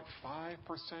 1.5%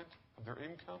 of their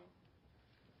income.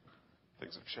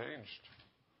 Things have changed.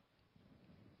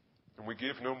 And we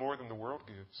give no more than the world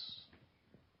gives.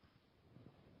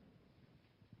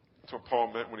 That's what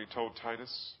Paul meant when he told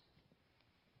Titus,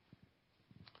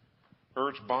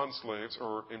 urge bondslaves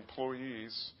or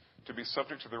employees to be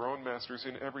subject to their own masters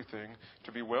in everything,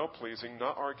 to be well-pleasing,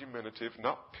 not argumentative,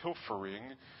 not pilfering,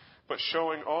 but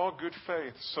showing all good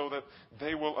faith, so that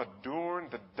they will adorn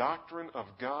the doctrine of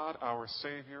God our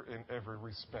Savior in every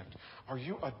respect. Are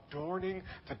you adorning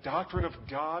the doctrine of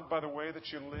God by the way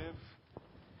that you live?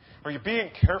 Are you being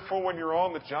careful when you're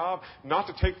on the job not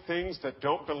to take things that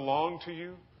don't belong to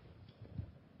you?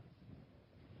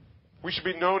 We should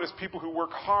be known as people who work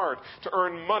hard to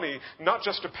earn money, not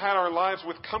just to pad our lives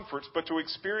with comforts, but to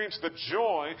experience the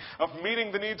joy of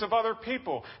meeting the needs of other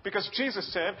people. Because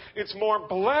Jesus said, it's more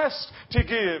blessed to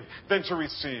give than to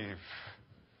receive.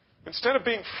 Instead of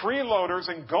being freeloaders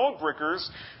and gold brickers,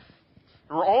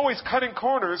 who are always cutting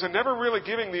corners and never really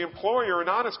giving the employer an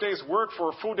honest day's work for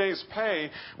a full day's pay,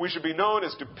 we should be known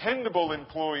as dependable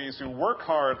employees who work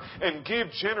hard and give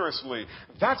generously.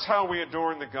 That's how we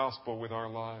adorn the gospel with our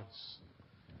lives.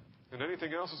 And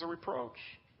anything else is a reproach.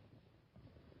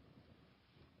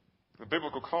 The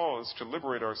biblical call is to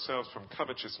liberate ourselves from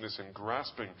covetousness and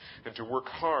grasping, and to work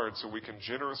hard so we can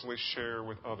generously share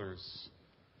with others.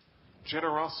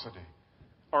 Generosity.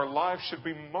 Our lives should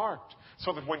be marked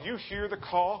so that when you hear the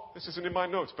call, this isn't in my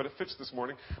notes, but it fits this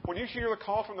morning. When you hear the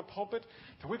call from the pulpit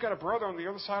that we've got a brother on the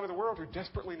other side of the world who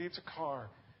desperately needs a car,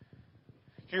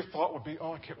 your thought would be,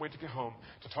 oh, I can't wait to get home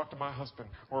to talk to my husband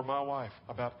or my wife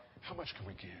about how much can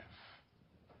we give.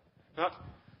 Not,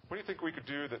 what do you think we could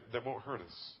do that won't hurt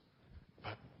us?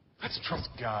 But let's trust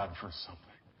God for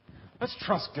something. Let's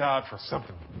trust God for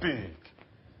something big.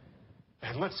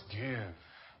 And let's give.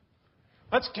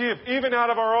 Let's give even out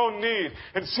of our own need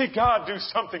and see God do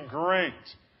something great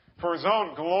for His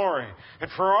own glory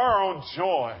and for our own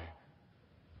joy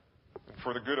and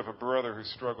for the good of a brother who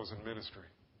struggles in ministry.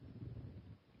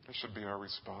 That should be our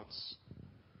response.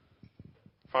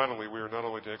 Finally, we are not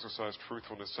only to exercise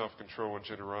truthfulness, self-control, and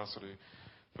generosity,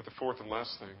 but the fourth and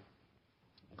last thing,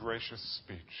 gracious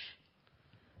speech.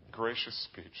 Gracious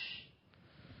speech.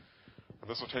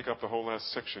 And this will take up the whole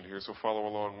last section here, so follow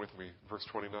along with me. Verse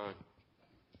 29.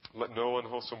 Let no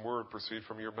unwholesome word proceed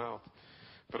from your mouth,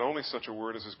 but only such a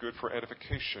word as is good for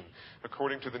edification,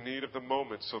 according to the need of the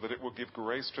moment, so that it will give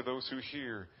grace to those who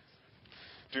hear.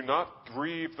 Do not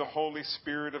grieve the Holy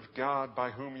Spirit of God,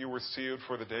 by whom you were sealed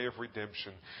for the day of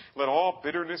redemption. Let all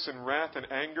bitterness and wrath and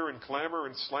anger and clamor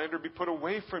and slander be put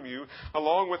away from you,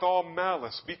 along with all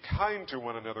malice. Be kind to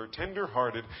one another,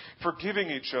 tender-hearted, forgiving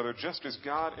each other, just as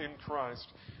God in Christ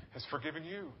has forgiven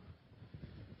you.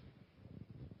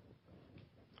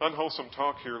 Unwholesome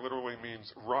talk here literally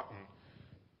means rotten,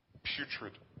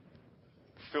 putrid,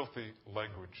 filthy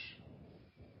language.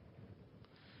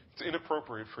 It's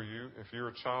inappropriate for you, if you're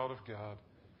a child of God,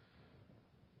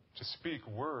 to speak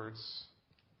words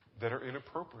that are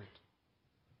inappropriate.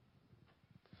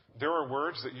 There are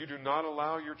words that you do not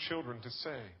allow your children to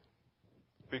say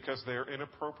because they are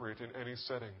inappropriate in any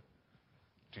setting.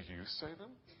 Do you say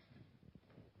them?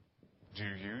 Do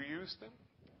you use them?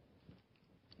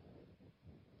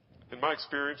 In my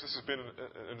experience, this has been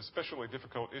an especially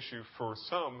difficult issue for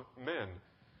some men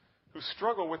who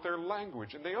struggle with their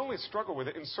language. And they only struggle with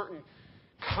it in certain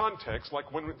contexts,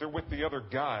 like when they're with the other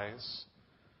guys.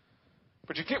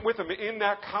 But you get with them in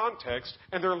that context,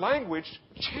 and their language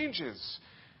changes.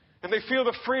 And they feel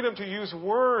the freedom to use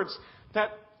words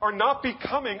that are not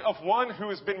becoming of one who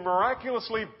has been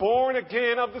miraculously born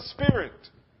again of the Spirit.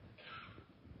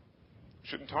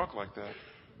 Shouldn't talk like that.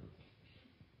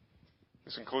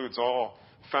 This includes all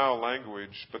foul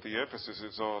language, but the emphasis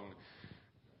is on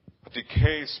a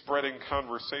decay-spreading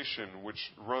conversation which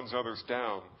runs others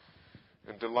down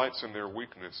and delights in their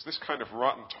weakness. This kind of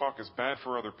rotten talk is bad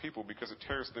for other people because it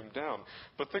tears them down.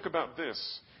 But think about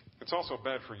this. It's also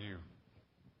bad for you.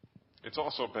 It's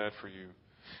also bad for you.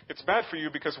 It's bad for you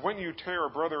because when you tear a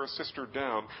brother or sister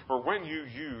down, or when you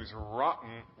use rotten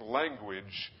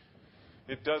language,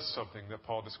 it does something that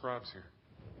Paul describes here.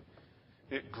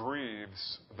 It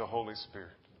grieves the Holy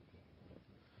Spirit.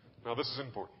 Now, this is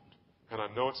important, and I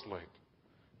know it's late,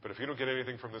 but if you don't get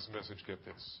anything from this message, get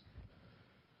this.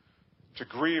 To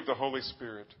grieve the Holy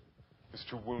Spirit is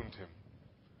to wound Him.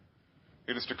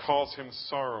 It is to cause Him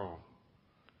sorrow.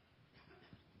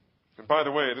 And by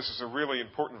the way, this is a really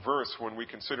important verse when we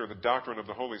consider the doctrine of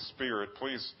the Holy Spirit.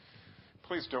 Please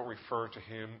don't refer to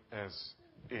Him as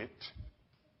it.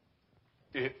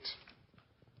 It.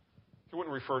 You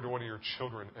wouldn't refer to one of your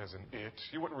children as an it.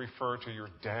 You wouldn't refer to your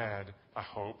dad, I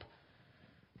hope,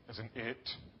 as an it.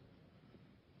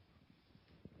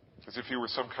 As if he were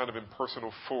some kind of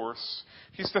impersonal force.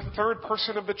 He's the third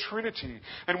person of the Trinity.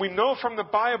 And we know from the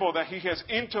Bible that He has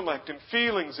intellect and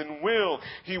feelings and will.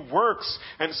 He works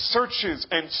and searches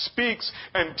and speaks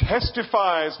and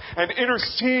testifies and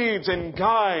intercedes and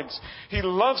guides. He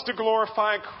loves to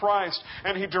glorify Christ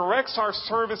and He directs our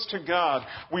service to God.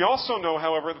 We also know,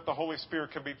 however, that the Holy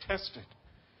Spirit can be tested.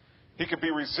 He can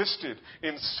be resisted,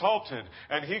 insulted,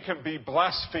 and He can be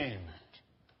blasphemed.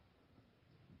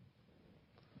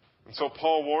 And so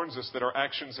Paul warns us that our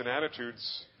actions and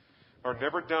attitudes are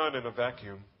never done in a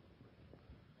vacuum.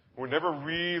 We're never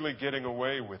really getting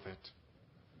away with it.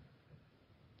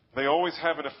 They always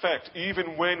have an effect,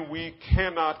 even when we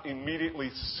cannot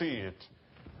immediately see it.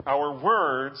 Our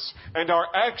words and our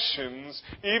actions,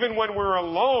 even when we're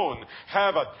alone,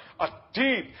 have a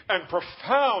deep and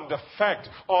profound effect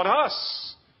on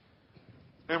us.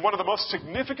 And one of the most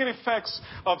significant effects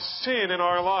of sin in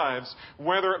our lives,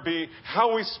 whether it be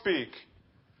how we speak,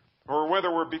 or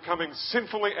whether we're becoming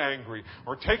sinfully angry,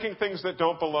 or taking things that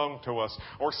don't belong to us,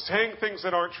 or saying things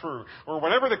that aren't true, or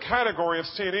whatever the category of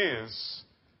sin is,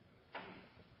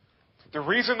 the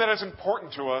reason that is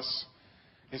important to us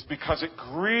is because it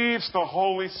grieves the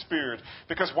Holy Spirit.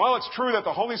 Because while it's true that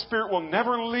the Holy Spirit will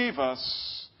never leave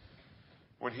us,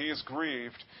 when He is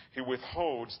grieved, He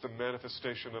withholds the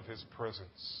manifestation of His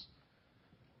presence.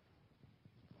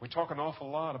 We talk an awful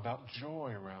lot about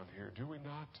joy around here, do we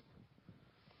not?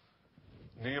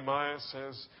 Nehemiah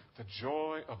says, the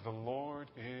joy of the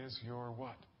Lord is your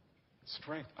what?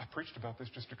 Strength. I preached about this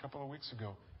just a couple of weeks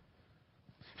ago.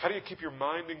 How do you keep your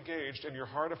mind engaged and your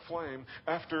heart aflame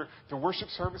after the worship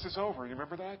service is over? You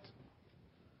remember that?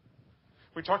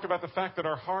 We talked about the fact that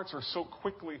our hearts are so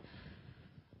quickly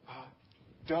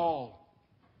dull.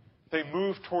 They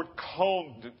move toward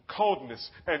coldness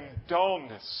and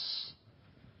dullness.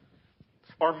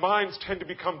 Our minds tend to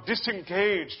become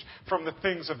disengaged from the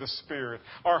things of the Spirit.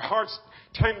 Our hearts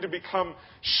tend to become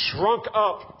shrunk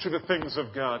up to the things of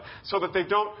God so that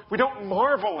we don't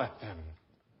marvel at them.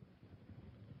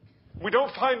 We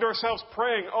don't find ourselves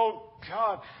praying, oh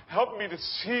God, help me to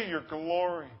see your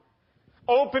glory.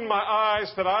 Open my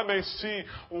eyes that I may see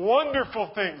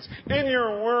wonderful things in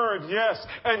your word, yes,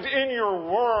 and in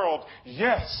your world,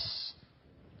 yes.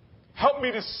 Help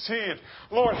me to see it.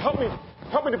 Lord, help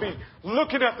me to be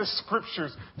looking at the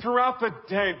Scriptures throughout the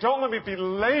day. Don't let me be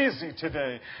lazy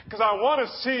today, because I want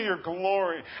to see your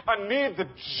glory. I need the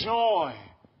joy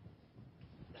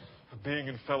of being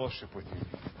in fellowship with you.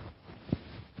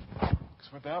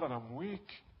 Because without it, I'm weak.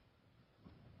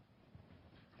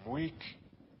 I'm weak.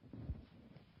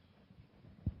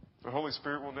 The Holy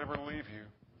Spirit will never leave you.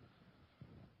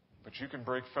 But you can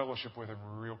break fellowship with Him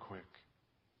real quick.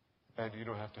 And you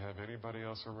don't have to have anybody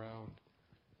else around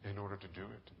in order to do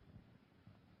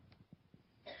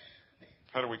it.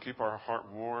 How do we keep our heart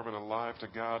warm and alive to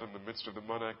God in the midst of the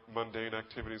mundane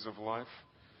activities of life?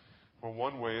 Well,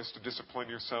 one way is to discipline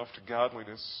yourself to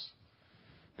godliness.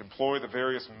 Employ the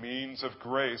various means of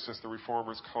grace, as the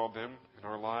Reformers called them, in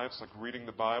our lives, like reading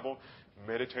the Bible,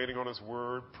 meditating on His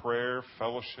Word, prayer,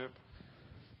 fellowship,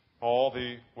 all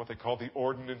what they call the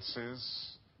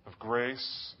ordinances of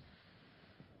grace,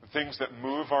 the things that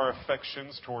move our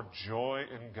affections toward joy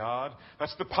in God.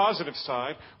 That's the positive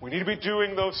side. We need to be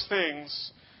doing those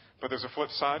things, but there's a flip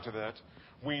side to that.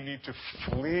 We need to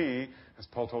flee, as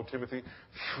Paul told Timothy,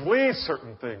 flee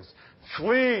certain things.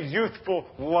 Flee youthful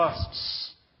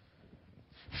lusts.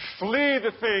 Flee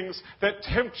the things that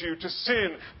tempt you to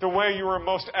sin the way you are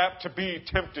most apt to be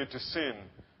tempted to sin.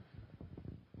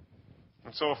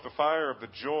 And so if the fire of the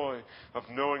joy of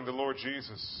knowing the Lord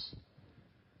Jesus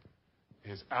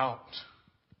is out,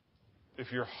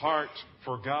 if your heart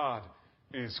for God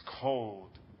is cold,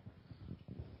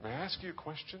 may I ask you a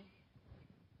question?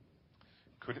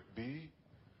 Could it be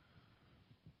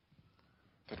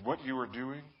that what you are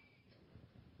doing,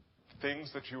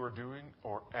 things that you are doing,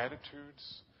 or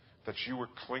attitudes that you are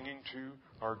clinging to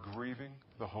are grieving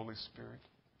the Holy Spirit?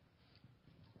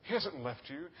 He hasn't left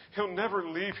you. He'll never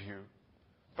leave you.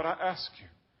 But I ask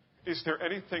you, is there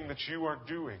anything that you are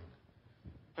doing?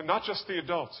 And not just the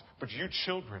adults, but you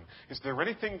children. Is there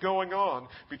anything going on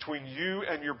between you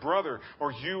and your brother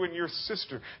or you and your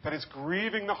sister that is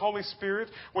grieving the Holy Spirit?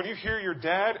 When you hear your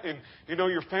dad in,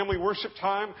 your family worship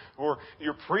time or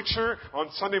your preacher on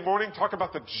Sunday morning talk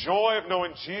about the joy of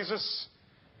knowing Jesus,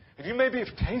 and you maybe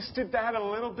have tasted that a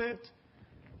little bit,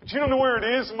 but you don't know where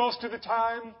it is most of the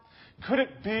time, could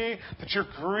it be that you're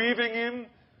grieving Him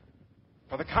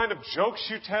by the kind of jokes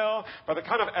you tell, by the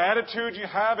kind of attitude you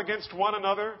have against one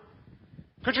another?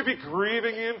 Could you be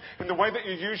grieving Him in the way that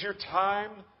you use your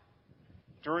time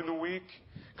during the week?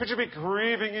 Could you be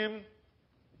grieving Him?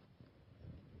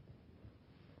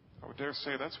 I would dare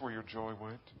say that's where your joy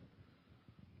went.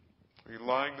 Are you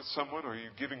lying to someone? Are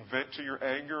you giving vent to your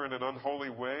anger in an unholy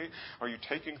way? Are you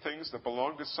taking things that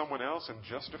belong to someone else and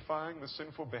justifying the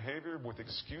sinful behavior with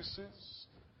excuses?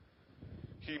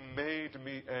 He made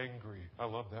me angry. I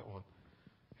love that one.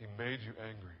 He made you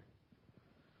angry.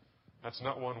 That's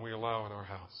not one we allow in our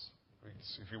house.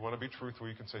 If you want to be truthful,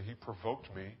 you can say, He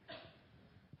provoked me.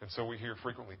 And so we hear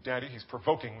frequently, Daddy, He's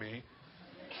provoking me.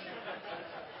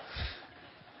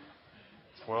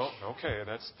 Well, okay,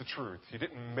 that's the truth. He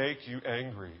didn't make you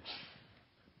angry.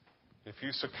 If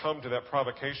you succumb to that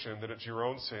provocation, then it's your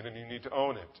own sin and you need to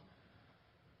own it.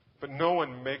 But no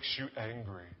one makes you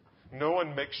angry. No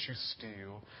one makes you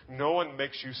steal. No one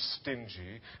makes you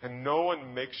stingy. And no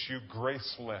one makes you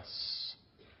graceless.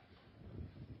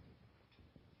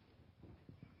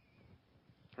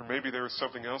 Or maybe there is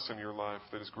something else in your life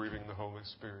that is grieving the Holy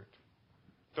Spirit.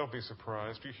 Don't be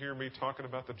surprised. You hear me talking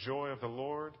about the joy of the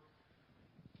Lord?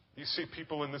 You see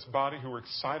people in this body who are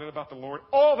excited about the Lord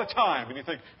all the time. And you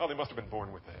think, oh, they must have been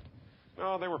born with it.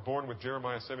 No, they were born with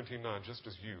Jeremiah 17:9, just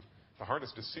as you. The heart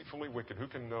is deceitfully wicked. Who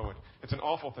can know it? It's an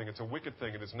awful thing. It's a wicked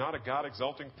thing. It is not a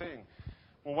God-exalting thing.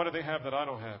 Well, what do they have that I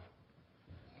don't have?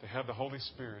 They have the Holy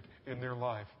Spirit in their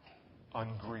life,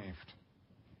 ungrieved.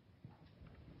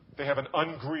 They have an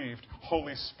ungrieved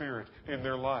Holy Spirit in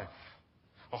their life.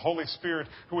 A Holy Spirit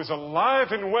who is alive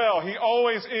and well. He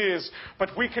always is.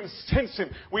 But we can sense Him.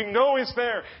 We know He's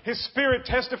there. His Spirit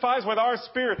testifies with our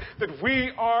spirit that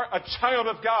we are a child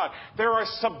of God. There are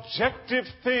subjective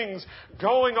things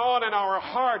going on in our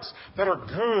hearts that are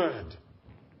good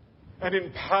and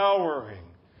empowering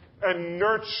and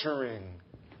nurturing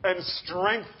and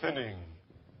strengthening.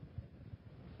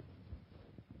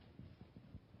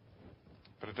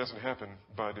 But it doesn't happen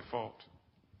by default.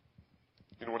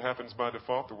 You know what happens by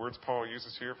default? The words Paul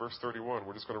uses here, verse 31.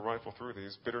 We're just going to rifle through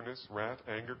these. Bitterness, wrath,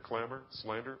 anger, clamor,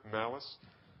 slander, malice.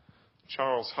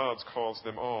 Charles Hodge calls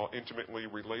them all intimately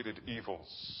related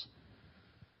evils.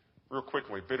 Real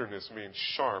quickly, bitterness means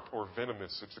sharp or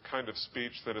venomous. It's the kind of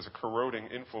speech that has a corroding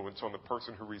influence on the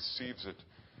person who receives it.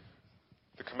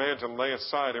 The command to lay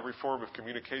aside every form of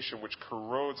communication which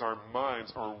corrodes our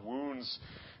minds or wounds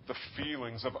the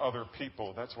feelings of other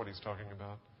people. That's what he's talking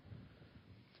about.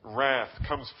 Wrath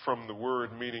comes from the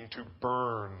word meaning to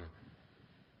burn.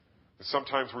 It's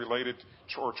sometimes related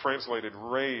or translated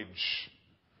rage.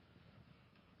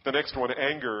 The next one,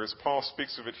 anger, as Paul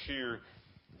speaks of it here,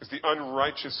 is the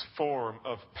unrighteous form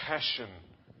of passion.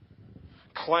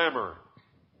 Clamor.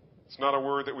 It's not a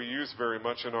word that we use very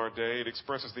much in our day. It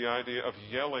expresses the idea of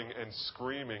yelling and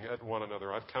screaming at one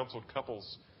another. I've counseled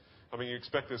couples. I mean, you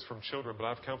expect this from children, but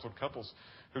I've counseled couples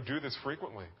who do this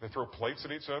frequently. They throw plates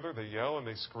at each other, they yell and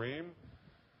they scream.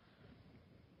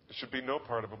 It should be no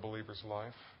part of a believer's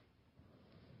life.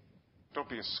 Don't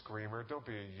be a screamer. Don't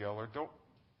be a yeller. Don't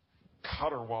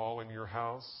caterwaul in your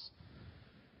house.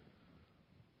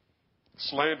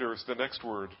 Slander is the next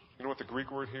word. You know what the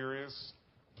Greek word here is?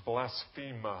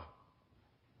 Blasphema.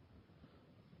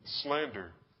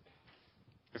 Slander.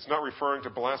 It's not referring to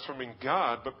blaspheming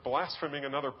God, but blaspheming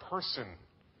another person.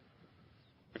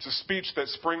 It's a speech that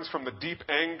springs from the deep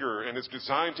anger and is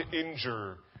designed to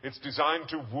injure. It's designed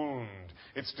to wound.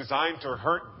 It's designed to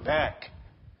hurt back.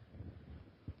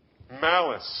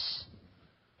 Malice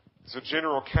is a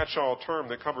general catch-all term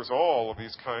that covers all of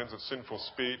these kinds of sinful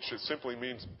speech. It simply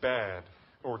means bad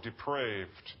or depraved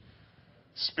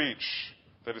speech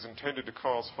that is intended to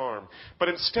cause harm. But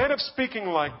instead of speaking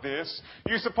like this,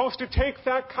 you're supposed to take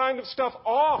that kind of stuff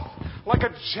off, like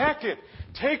a jacket.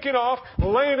 Take it off,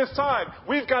 lay it aside.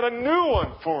 We've got a new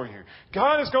one for you.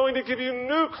 God is going to give you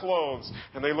new clothes.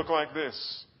 And they look like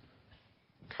this.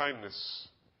 Kindness.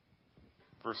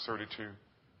 Verse 32.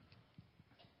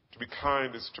 To be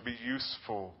kind is to be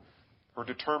useful or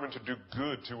determined to do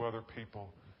good to other people.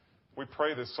 We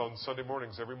pray this on Sunday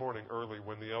mornings, every morning early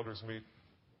when the elders meet.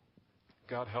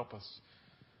 God, help us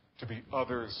to be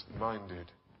others-minded,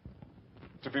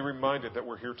 to be reminded that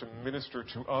we're here to minister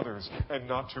to others and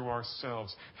not to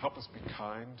ourselves. Help us be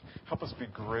kind. Help us be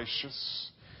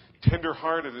gracious.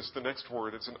 Tender-hearted is the next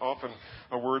word. It's often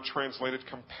a word translated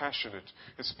compassionate,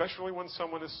 especially when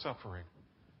someone is suffering.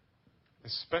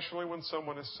 Especially when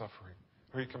someone is suffering.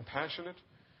 Are you compassionate?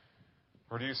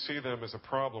 Or do you see them as a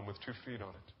problem with 2 feet on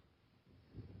it?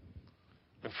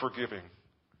 And forgiving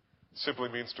simply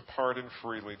means to pardon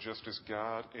freely, just as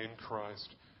God in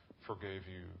Christ forgave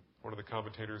you. One of the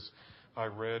commentators I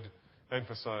read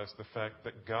emphasized the fact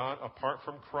that God, apart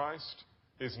from Christ,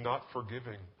 is not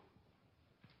forgiving.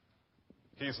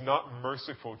 He is not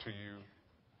merciful to you.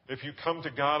 If you come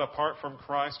to God apart from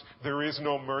Christ, there is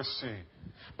no mercy.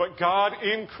 But God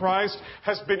in Christ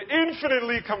has been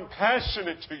infinitely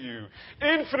compassionate to you,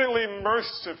 infinitely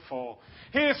merciful.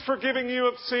 He is forgiving you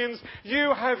of sins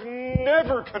you have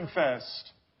never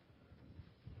confessed,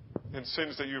 and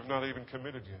sins that you have not even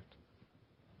committed yet.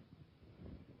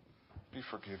 Be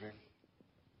forgiving.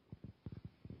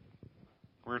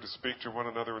 We're to speak to one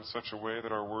another in such a way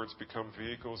that our words become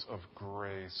vehicles of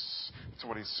grace. That's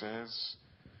what he says.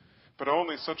 But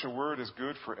only such a word is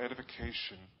good for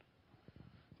edification.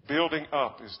 Building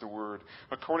up is the word,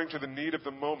 according to the need of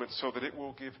the moment, so that it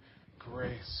will give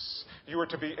grace. You are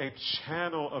to be a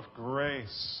channel of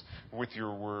grace with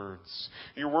your words.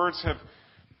 Your words have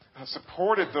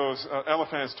supported those,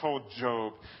 Eliphaz told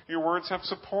Job, your words have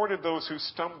supported those who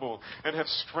stumble and have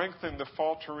strengthened the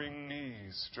faltering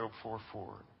knees, Job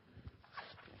 4:4.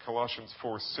 Colossians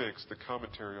 4:6, the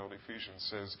commentary on Ephesians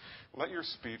says, let your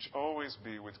speech always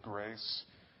be with grace,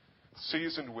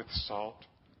 seasoned with salt,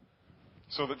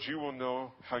 so that you will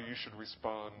know how you should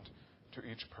respond to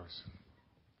each person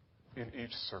in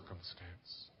each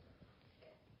circumstance.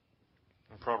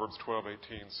 And Proverbs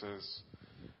 12:18 says,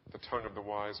 the tongue of the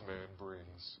wise man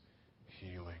brings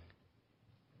healing.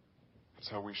 That's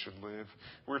how we should live.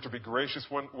 We're to be gracious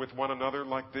with one another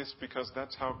like this because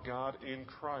that's how God in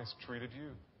Christ treated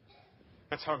you.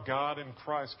 That's how God in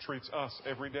Christ treats us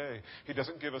every day. He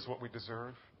doesn't give us what we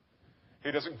deserve.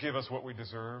 He doesn't give us what we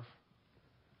deserve.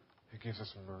 He gives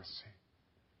us mercy.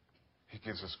 He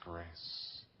gives us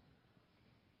grace.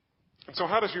 And so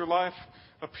how does your life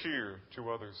appear to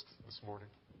others this morning?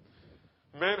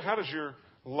 Men, how does your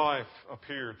life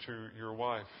appear to your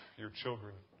wife, your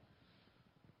children,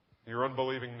 your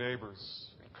unbelieving neighbors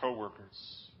and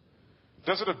co-workers?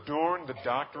 Does it adorn the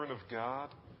doctrine of God?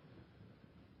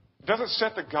 Does it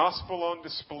set the gospel on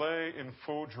display in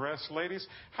full dress? Ladies,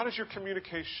 how does your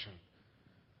communication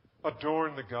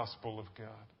adorn the gospel of God?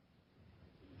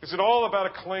 Is it all about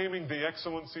acclaiming the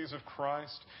excellencies of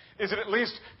Christ? Is it at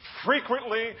least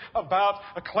frequently about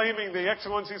acclaiming the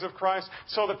excellencies of Christ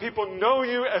so that people know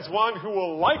you as one who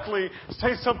will likely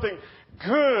say something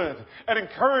good and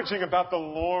encouraging about the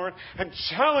Lord and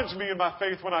challenge me in my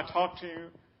faith when I talk to you?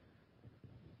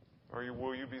 Or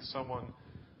will you be someone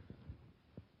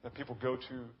that people go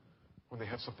to when they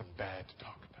have something bad to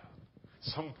talk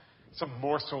about? Some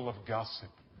morsel of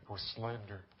gossip or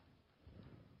slander.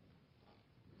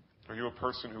 Are you a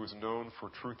person who is known for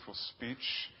truthful speech,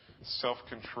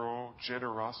 self-control,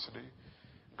 generosity,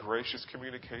 gracious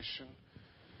communication?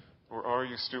 Or are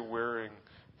you still wearing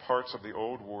parts of the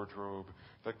old wardrobe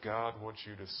that God wants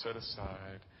you to set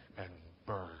aside and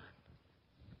burn?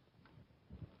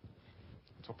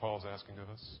 That's what Paul's asking of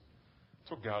us.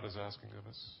 That's what God is asking of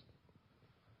us.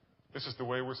 This is the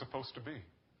way we're supposed to be.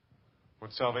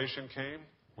 When salvation came,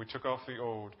 we took off the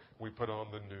old, we put on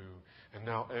the new. And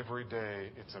now every day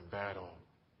it's a battle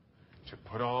to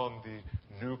put on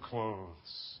the new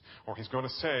clothes. Or he's going to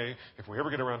say, if we ever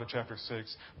get around to chapter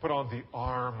 6, put on the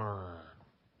armor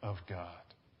of God.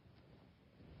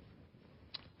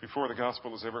 Before the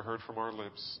gospel is ever heard from our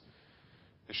lips,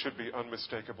 it should be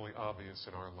unmistakably obvious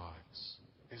in our lives.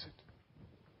 Is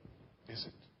it? Is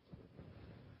it?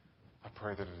 I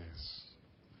pray that it is.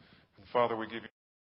 And Father, we give you